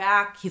to go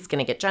back. He's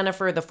going to get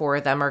Jennifer. The four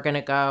of them are going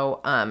to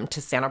go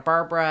to Santa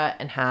Barbara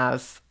and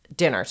have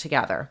dinner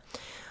together.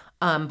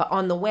 But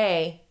on the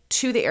way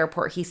to the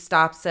airport, he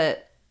stops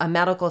at a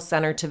medical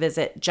center to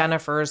visit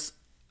Jennifer's,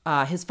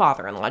 his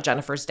father-in-law,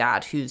 Jennifer's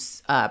dad,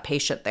 who's a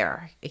patient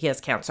there. He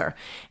has cancer.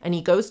 And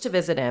he goes to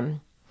visit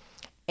him.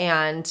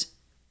 And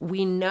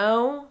we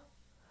know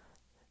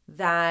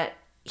that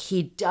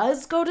he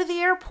does go to the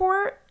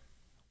airport.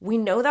 We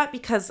know that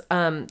because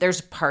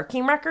there's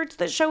parking records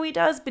that show he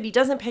does, but he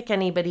doesn't pick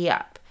anybody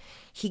up.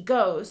 He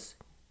goes.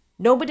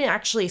 Nobody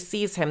actually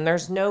sees him.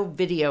 There's no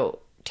video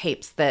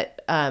tapes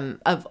that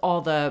of all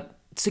the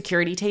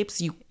security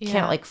tapes. You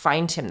can't like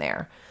find him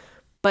there.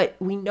 But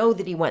we know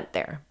that he went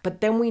there.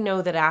 But then we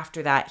know that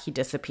after that, he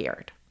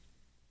disappeared.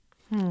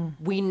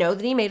 We know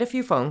that he made a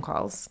few phone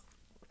calls.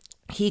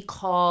 He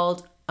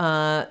called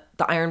the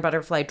Iron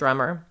Butterfly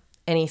drummer,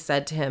 and he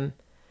said to him,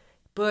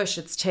 Bush,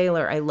 it's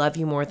Taylor. I love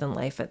you more than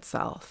life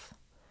itself.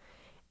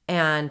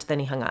 And then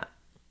he hung up.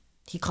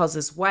 He calls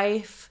his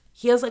wife.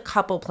 He has a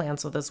couple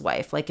plans with his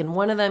wife. Like in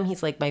one of them,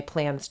 he's like, my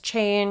plans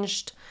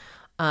changed.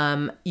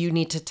 You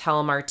need to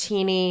tell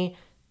Martini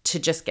to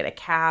just get a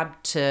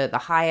cab to the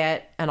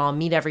Hyatt and I'll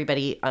meet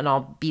everybody and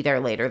I'll be there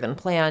later than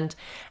planned.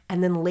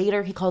 And then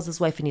later he calls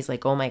his wife and he's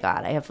like, oh my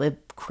God, I have the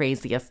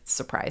craziest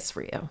surprise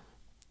for you.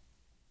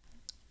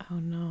 Oh,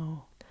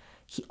 no.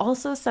 He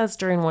also says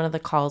during one of the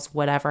calls,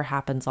 whatever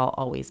happens, I'll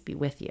always be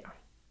with you.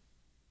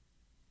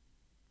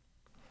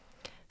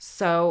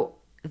 So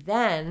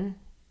then,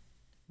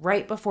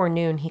 right before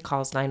noon, he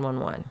calls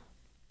 911.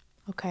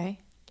 Okay.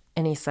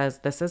 And he says,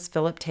 this is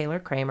Philip Taylor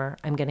Kramer.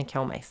 I'm going to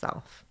kill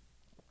myself.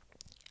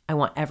 I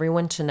want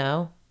everyone to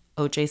know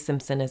O.J.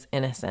 Simpson is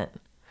innocent.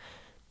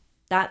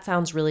 That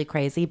sounds really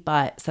crazy,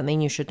 but something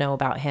you should know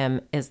about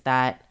him is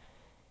that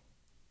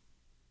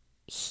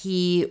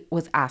he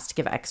was asked to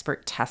give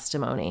expert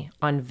testimony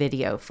on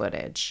video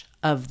footage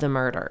of the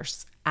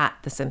murders at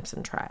the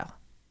Simpson trial.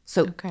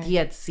 So he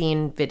had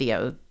seen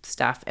video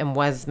stuff and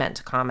was meant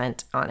to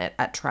comment on it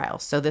at trial.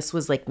 So this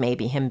was like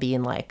maybe him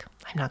being like,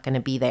 I'm not going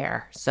to be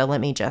there. So let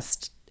me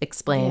just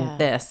explain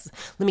this.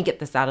 Let me get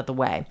this out of the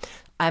way.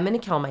 I'm going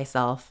to kill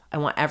myself. I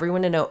want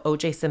everyone to know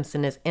O.J.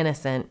 Simpson is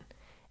innocent.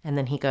 And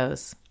then he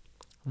goes,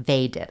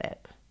 they did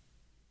it.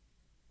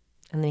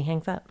 And then he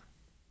hangs up.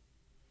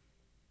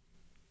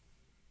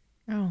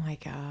 Oh, my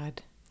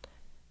God.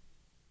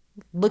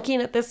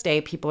 Looking at this day,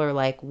 people are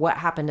like, what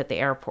happened at the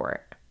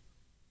airport?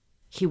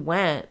 He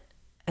went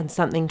and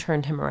something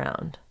turned him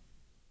around.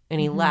 And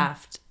he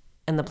left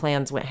and the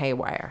plans went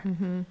haywire.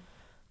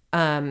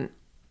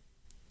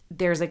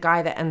 There's a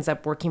guy that ends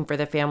up working for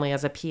the family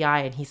as a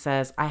PI and he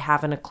says, I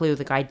haven't a clue.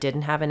 The guy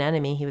didn't have an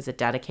enemy. He was a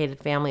dedicated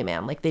family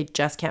man. Like they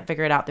just can't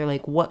figure it out. They're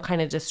like, what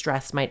kind of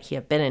distress might he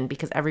have been in?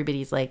 Because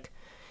everybody's like,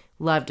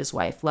 loved his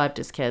wife, loved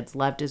his kids,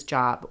 loved his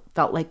job,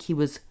 felt like he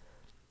was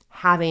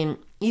having,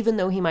 even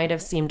though he might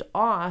have seemed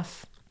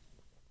off,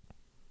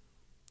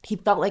 he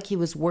felt like he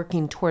was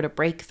working toward a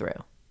breakthrough.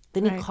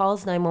 Then he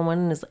calls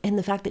 911 and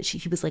the fact that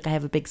he was like, I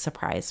have a big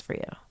surprise for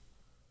you.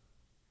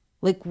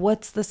 Like,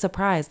 what's the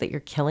surprise? That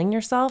you're killing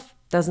yourself?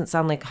 Doesn't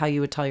sound like how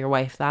you would tell your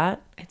wife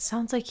that. It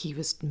sounds like he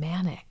was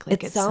manic.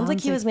 Like It sounds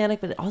like he was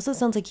manic, but it also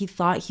sounds like he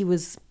thought he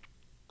was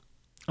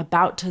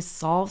about to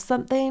solve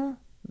something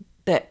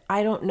that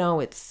I don't know.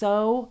 It's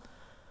so...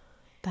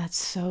 That's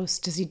so...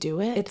 Does he do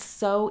it? It's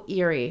so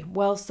eerie.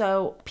 Well,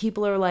 so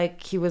people are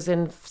like, he was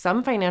in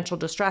some financial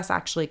distress,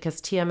 actually,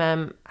 because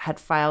TMM had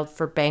filed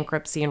for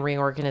bankruptcy and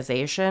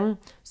reorganization.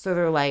 So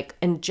they're like,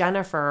 and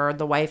Jennifer,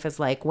 the wife, is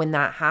like, when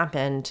that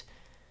happened,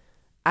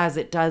 as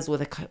it does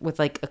with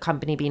like a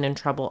company being in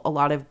trouble, a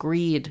lot of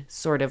greed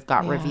sort of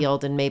got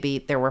revealed, and maybe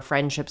there were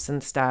friendships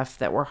and stuff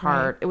that were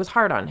hard. It was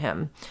hard on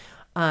him.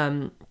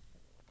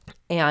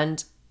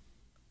 And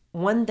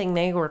one thing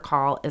they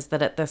recall is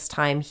that at this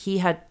time he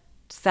had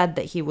said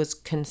that he was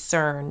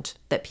concerned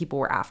that people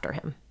were after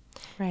him.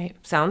 Right.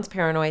 Sounds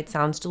paranoid,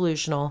 sounds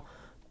delusional.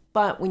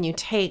 But when you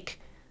take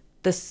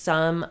the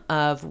sum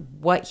of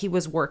what he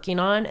was working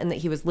on and that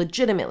he was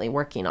legitimately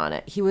working on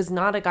it, he was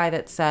not a guy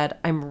that said,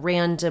 I'm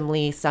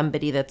randomly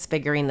somebody that's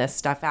figuring this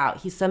stuff out.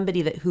 He's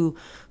somebody that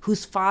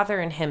whose father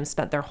and him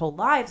spent their whole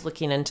lives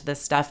looking into this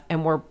stuff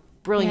and were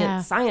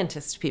brilliant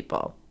scientist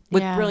people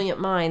with brilliant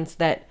minds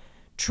that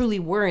truly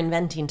were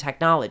inventing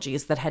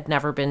technologies that had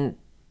never been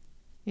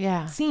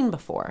seen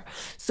before.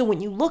 So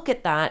when you look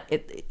at that,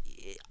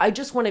 I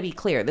just want to be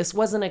clear. This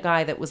wasn't a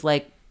guy that was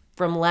like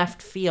from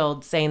left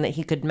field saying that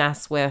he could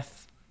mess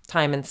with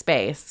time and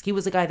space. He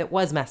was a guy that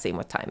was messing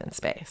with time and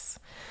space.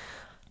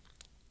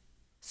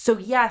 So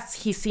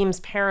yes, he seems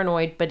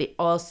paranoid, but it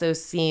also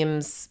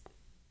seems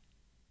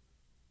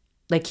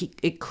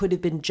like it could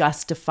have been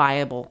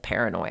justifiable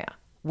paranoia.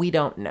 We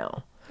don't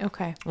know.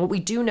 Okay. What we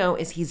do know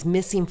is he's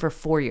missing for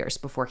 4 years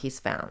before he's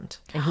found.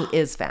 And he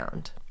is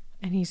found.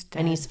 And he's dead.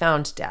 And he's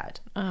found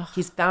dead. Ugh.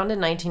 He's found in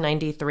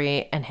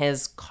 1993, and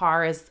his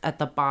car is at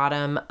the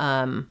bottom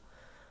of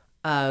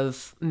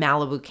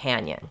Malibu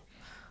Canyon.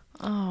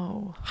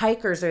 Oh.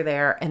 Hikers are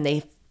there, and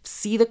they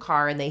see the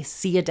car, and they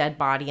see a dead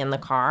body in the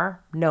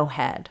car. No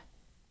head.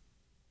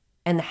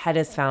 And the head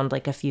is found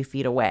like a few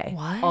feet away.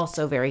 What?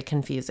 Also very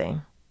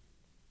confusing.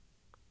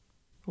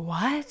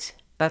 What?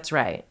 That's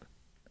right.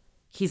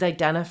 He's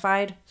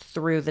identified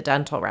through the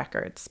dental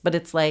records. But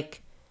it's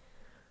like,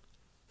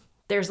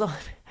 there's a...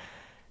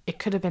 It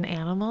could have been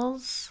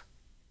animals?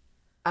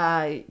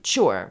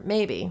 Sure,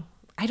 maybe.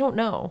 I don't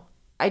know.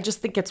 I just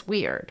think it's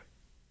weird.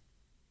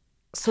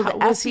 So the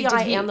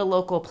FBI and the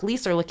local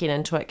police are looking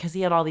into it because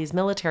he had all these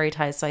military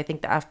ties. So I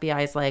think the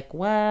FBI is like,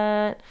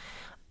 what?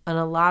 And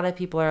a lot of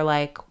people are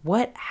like,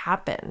 what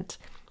happened?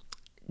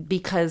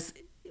 Because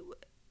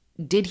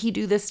did he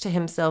do this to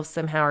himself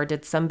somehow, or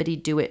did somebody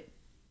do it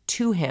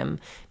to him?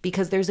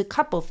 Because there's a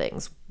couple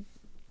things.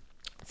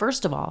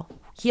 First of all,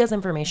 he has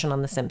information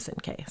on the Simpson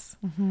case.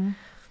 Mm-hmm.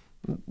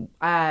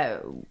 I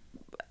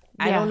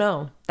don't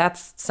know.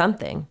 That's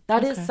something.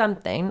 That is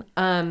something.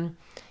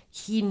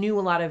 He knew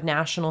a lot of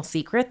national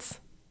secrets.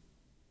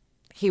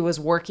 He was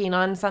working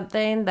on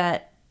something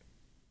that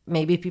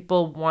maybe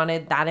people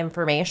wanted that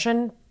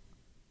information.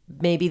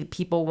 Maybe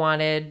people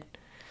wanted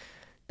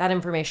that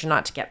information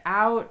not to get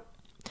out.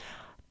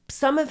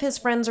 some of his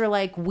friends are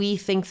like, we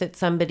think that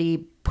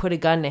somebody put a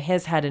gun to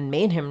his head and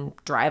made him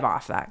drive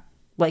off that.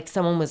 Like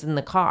someone was in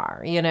the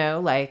car, you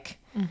know, like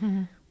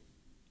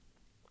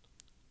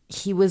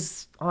he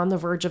was on the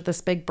verge of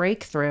this big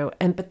breakthrough.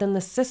 But then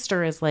the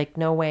sister is like,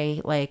 no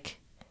way. Like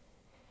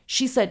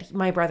she said,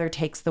 my brother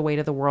takes the weight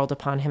of the world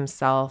upon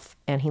himself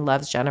and he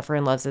loves Jennifer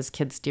and loves his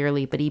kids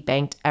dearly, but he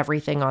banked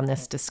everything on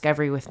this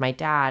discovery with my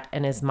dad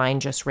and his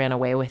mind just ran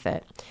away with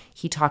it.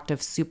 He talked of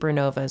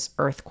supernovas,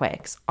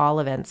 earthquakes, all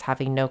events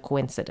having no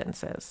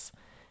coincidences.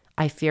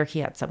 I fear he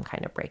had some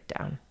kind of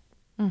breakdown,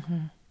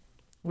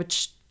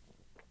 which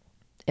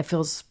it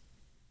feels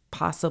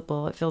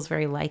possible. It feels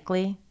very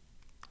likely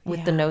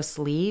with the no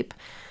sleep.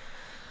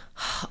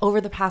 Over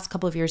the past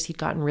couple of years, he'd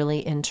gotten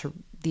really into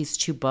these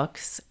 2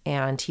 books,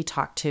 and he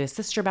talked to his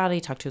sister about it.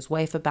 He talked to his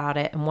wife about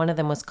it. And one of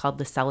them was called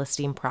The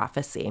Celestine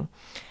Prophecy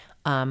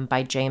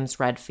by James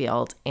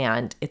Redfield.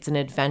 And it's an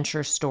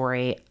adventure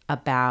story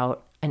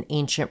about an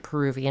ancient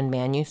Peruvian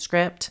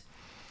manuscript.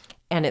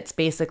 And it's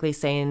basically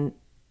saying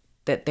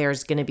that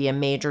there's going to be a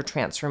major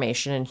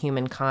transformation in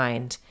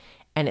humankind.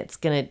 And it's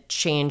going to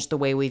change the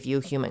way we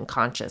view human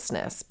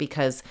consciousness,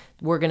 because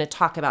we're going to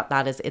talk about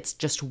that as it's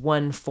just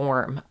one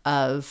form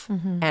of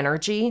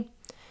energy.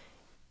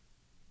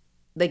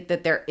 Like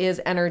that there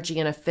is energy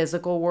in a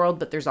physical world,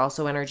 but there's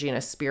also energy in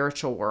a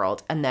spiritual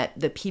world. And that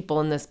the people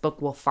in this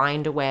book will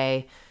find a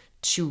way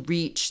to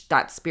reach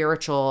that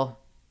spiritual,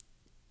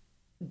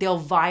 they'll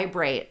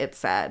vibrate, it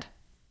said,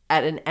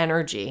 at an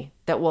energy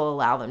that will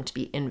allow them to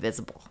be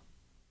invisible.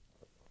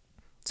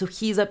 So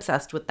he's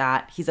obsessed with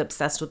that. He's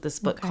obsessed with this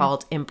book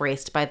called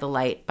Embraced by the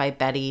Light by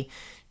Betty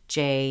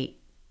J.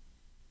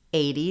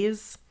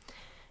 80s.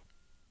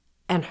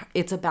 And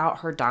it's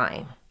about her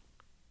dying.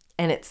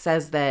 And it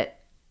says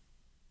that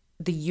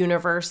the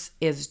universe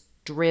is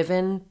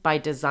driven by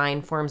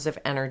design forms of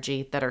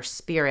energy that are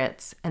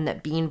spirits, and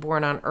that being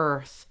born on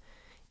Earth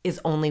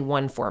is only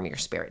one form your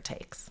spirit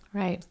takes.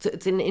 Right. So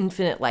it's an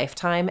infinite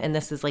lifetime, and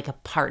this is like a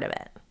part of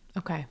it.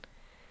 Okay.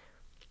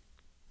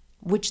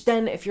 Which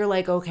then, if you're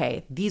like,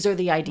 okay, these are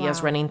the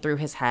ideas running through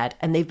his head,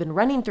 and they've been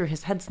running through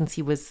his head since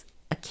he was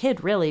a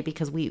kid, really,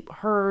 because we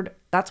heard,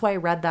 that's why I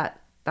read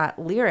that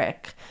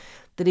lyric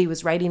that he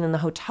was writing in the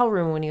hotel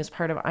room when he was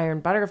part of Iron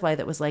Butterfly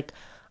that was like,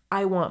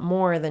 I want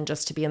more than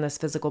just to be in this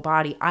physical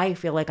body. I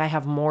feel like I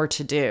have more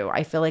to do.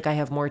 I feel like I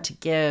have more to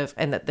give,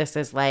 and that this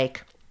is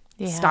like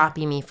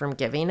stopping me from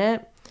giving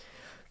it.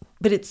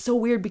 But it's so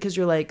weird because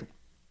you're like,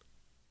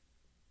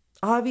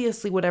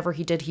 obviously whatever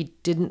he did, he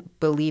didn't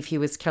believe he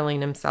was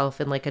killing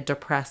himself in like a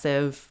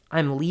depressive,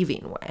 I'm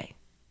leaving way.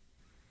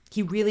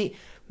 He really,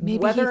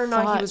 whether or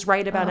not he was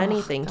right about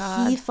anything,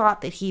 he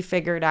thought that he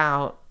figured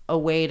out a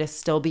way to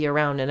still be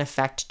around and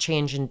affect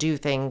change and do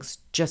things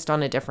just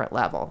on a different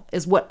level,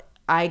 is what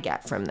I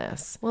get from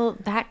this. Well,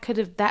 that could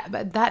have,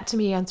 that to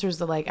me answers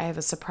the, like, I have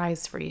a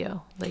surprise for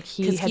you. Like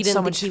he had didn't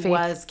so much think faith. he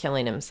was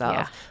killing himself.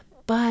 Yeah.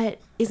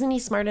 But isn't he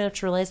smart enough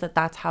to realize that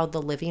that's how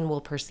the living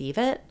will perceive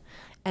it?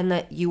 And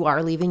that you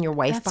are leaving your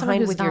wife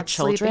behind with your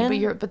children.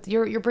 Sleeping, but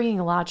you're bringing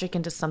logic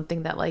into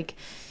something that, like,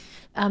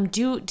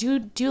 do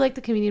you like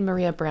the comedian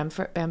Maria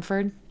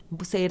Bamford?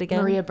 Say it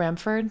again. Maria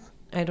Bamford.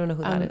 I don't know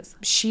who that is.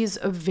 She's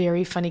a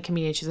very funny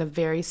comedian. She's a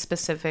very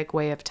specific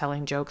way of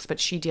telling jokes, but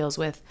she deals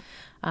with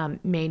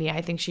mania.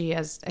 I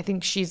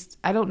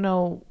don't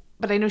know,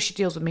 but I know she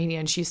deals with mania,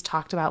 and she's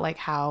talked about like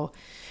how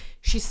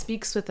she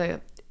speaks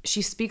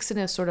in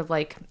a sort of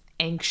like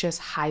anxious,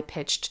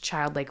 high-pitched,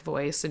 childlike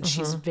voice, and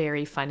she's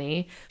very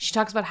funny. She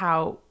talks about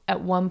how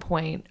at one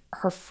point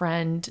her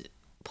friend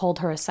pulled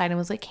her aside and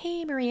was like,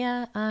 "Hey,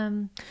 Maria,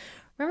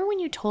 remember when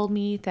you told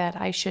me that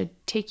I should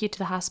take you to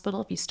the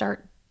hospital if you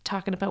start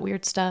talking about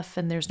weird stuff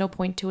and there's no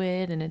point to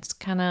it and it's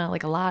kind of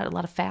like a lot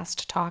of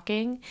fast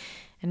talking?"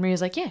 And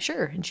Maria's like, "Yeah,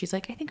 sure." And she's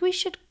like, "I think we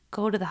should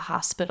go to the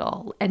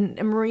hospital." And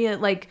Maria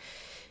like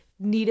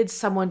needed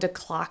someone to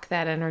clock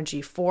that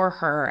energy for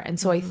her. And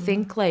so I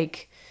think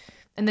like,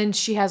 and then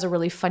she has a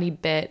really funny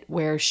bit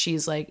where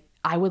she's like,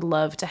 "I would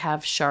love to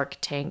have Shark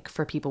Tank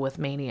for people with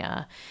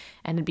mania."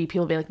 And it'd be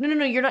people be like,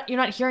 no, you're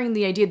not hearing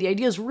the idea. The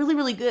idea is really,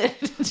 really good.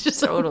 It's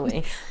just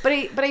Totally. But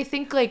I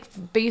think like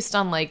based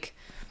on like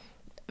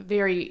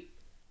the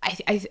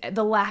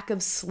lack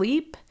of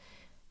sleep,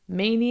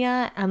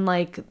 mania, and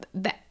like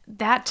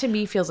that to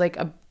me feels like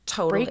a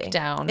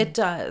breakdown. It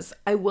does.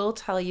 I will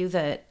tell you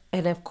that,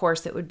 and of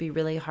course it would be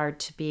really hard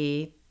to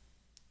be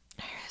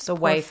the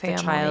wife, family.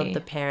 the child,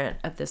 the parent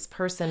of this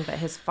person, but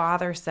his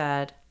father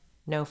said,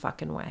 no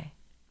fucking way.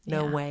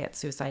 No way it's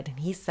suicide. And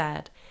he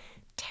said,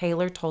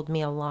 Taylor told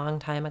me a long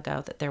time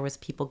ago that there was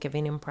people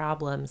giving him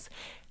problems,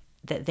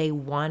 that they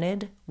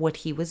wanted what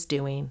he was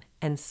doing,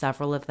 and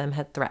several of them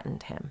had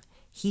threatened him.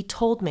 He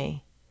told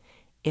me,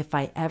 if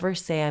I ever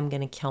say I'm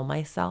going to kill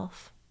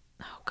myself,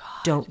 oh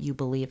God, don't you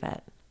believe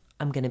it.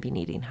 I'm going to be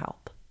needing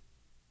help.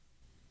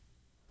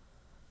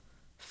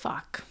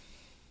 Fuck.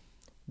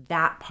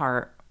 That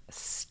part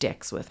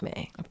sticks with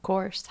me. Of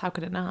course. How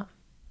could it not?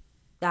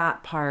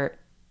 That part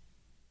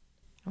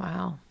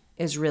Wow.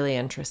 is really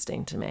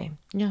interesting to me.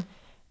 Yeah.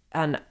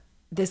 And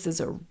this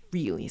is a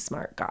really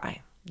smart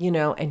guy.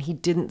 and he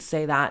didn't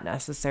say that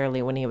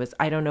necessarily when he was,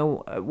 I don't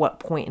know at what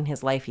point in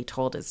his life he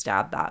told his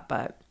dad that,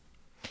 but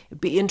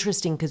it'd be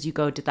interesting because you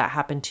go, did that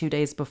happen 2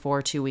 days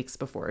before, 2 weeks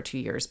before, or 2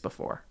 years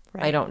before?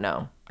 Right. I don't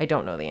know. I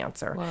don't know the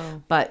answer.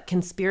 Whoa. But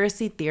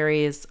conspiracy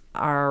theories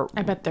are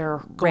I bet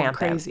they're going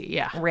rampant, crazy.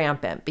 Yeah.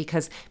 rampant,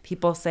 because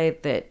people say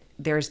that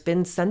there's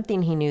been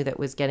something he knew that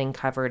was getting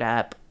covered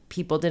up.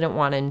 People didn't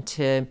want him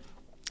to,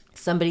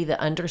 somebody that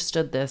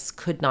understood this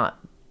could not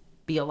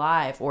be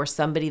alive, or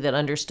somebody that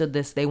understood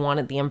this, they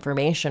wanted the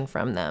information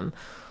from them,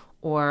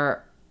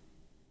 or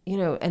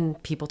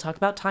and people talk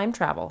about time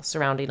travel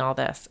surrounding all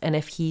this, and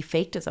if he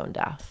faked his own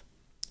death,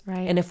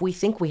 Right. and if we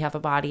think we have a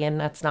body and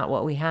that's not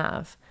what we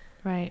have,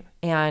 Right.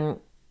 and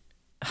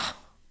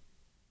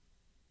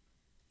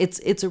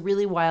it's a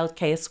really wild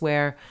case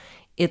where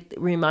it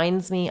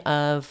reminds me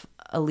of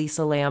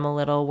Elisa Lam a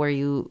little, where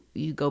you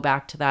go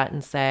back to that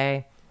and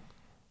say,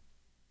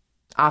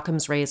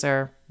 Occam's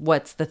razor,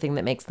 what's the thing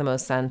that makes the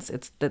most sense?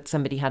 It's that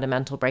somebody had a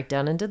mental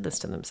breakdown and did this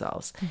to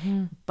themselves.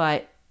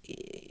 But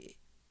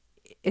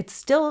it's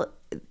still,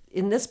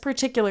 in this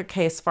particular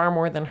case, far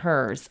more than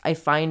hers, I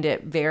find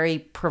it very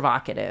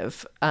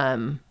provocative.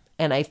 And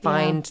I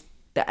find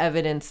the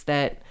evidence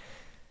that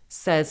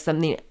says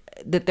something,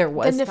 that there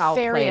was The foul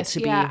play nefarious, to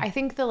be. I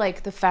think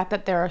the fact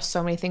that there are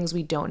so many things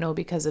we don't know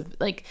because of,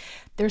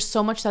 there's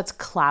so much that's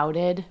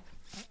clouded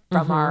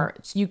from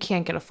so you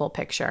can't get a full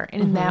picture,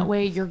 and in that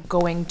way you're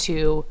going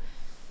to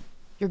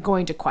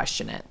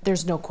question it.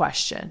 There's no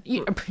question.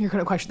 You're going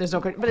to question. There's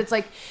no question. But it's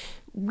like,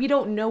 we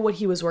don't know what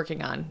he was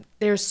working on.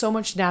 There's so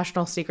much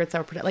national secrets that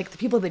were protected. Like, the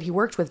people that he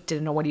worked with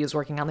didn't know what he was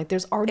working on. Like,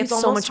 there's already It's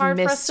so almost much hard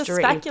mystery. for us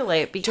to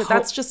speculate, because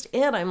that's just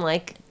it. I'm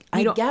like,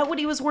 I get what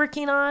he was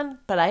working on,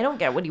 but I don't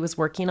get what he was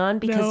working on,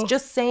 because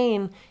just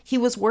saying he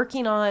was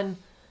working on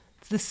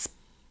the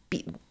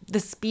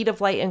speed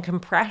of light and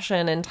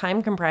compression and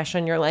time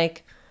compression, you're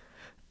like,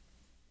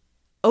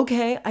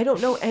 okay, I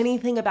don't know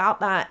anything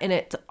about that, and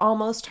it's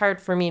almost hard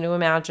for me to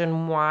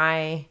imagine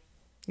why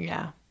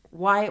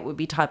it would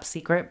be top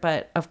secret,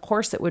 but of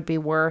course it would be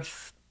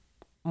worth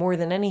more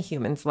than any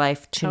human's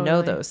life to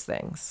know those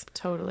things.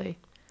 Totally.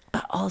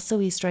 But also,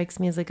 he strikes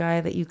me as a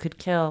guy that you could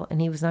kill, and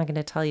he was not going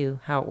to tell you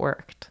how it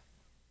worked.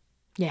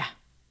 Yeah.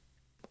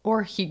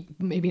 Or he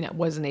maybe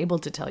wasn't able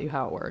to tell you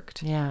how it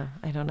worked. Yeah,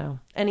 I don't know.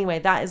 Anyway,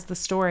 that is the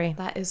story.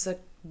 That is a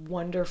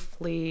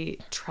wonderfully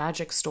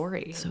tragic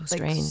story. So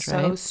strange,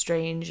 so right?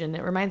 strange, and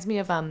it reminds me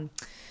of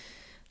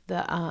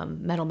the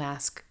Metal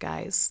Mask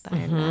guys, the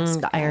Iron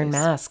Mask. The Iron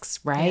guys. Masks,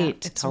 right? Yeah,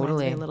 it reminds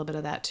Totally. me a little bit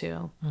of that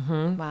too.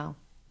 Wow.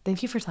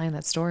 Thank you for telling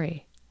that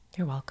story.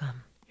 You're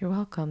welcome. You're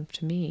welcome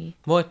to me.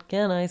 What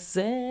can I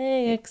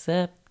say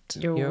except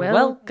You're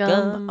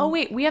welcome. Oh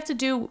wait, we have to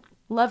do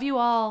love you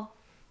all.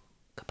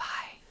 Goodbye.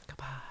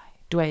 Goodbye.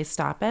 Do I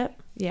stop it?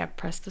 Yeah,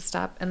 press the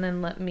stop and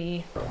then let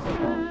me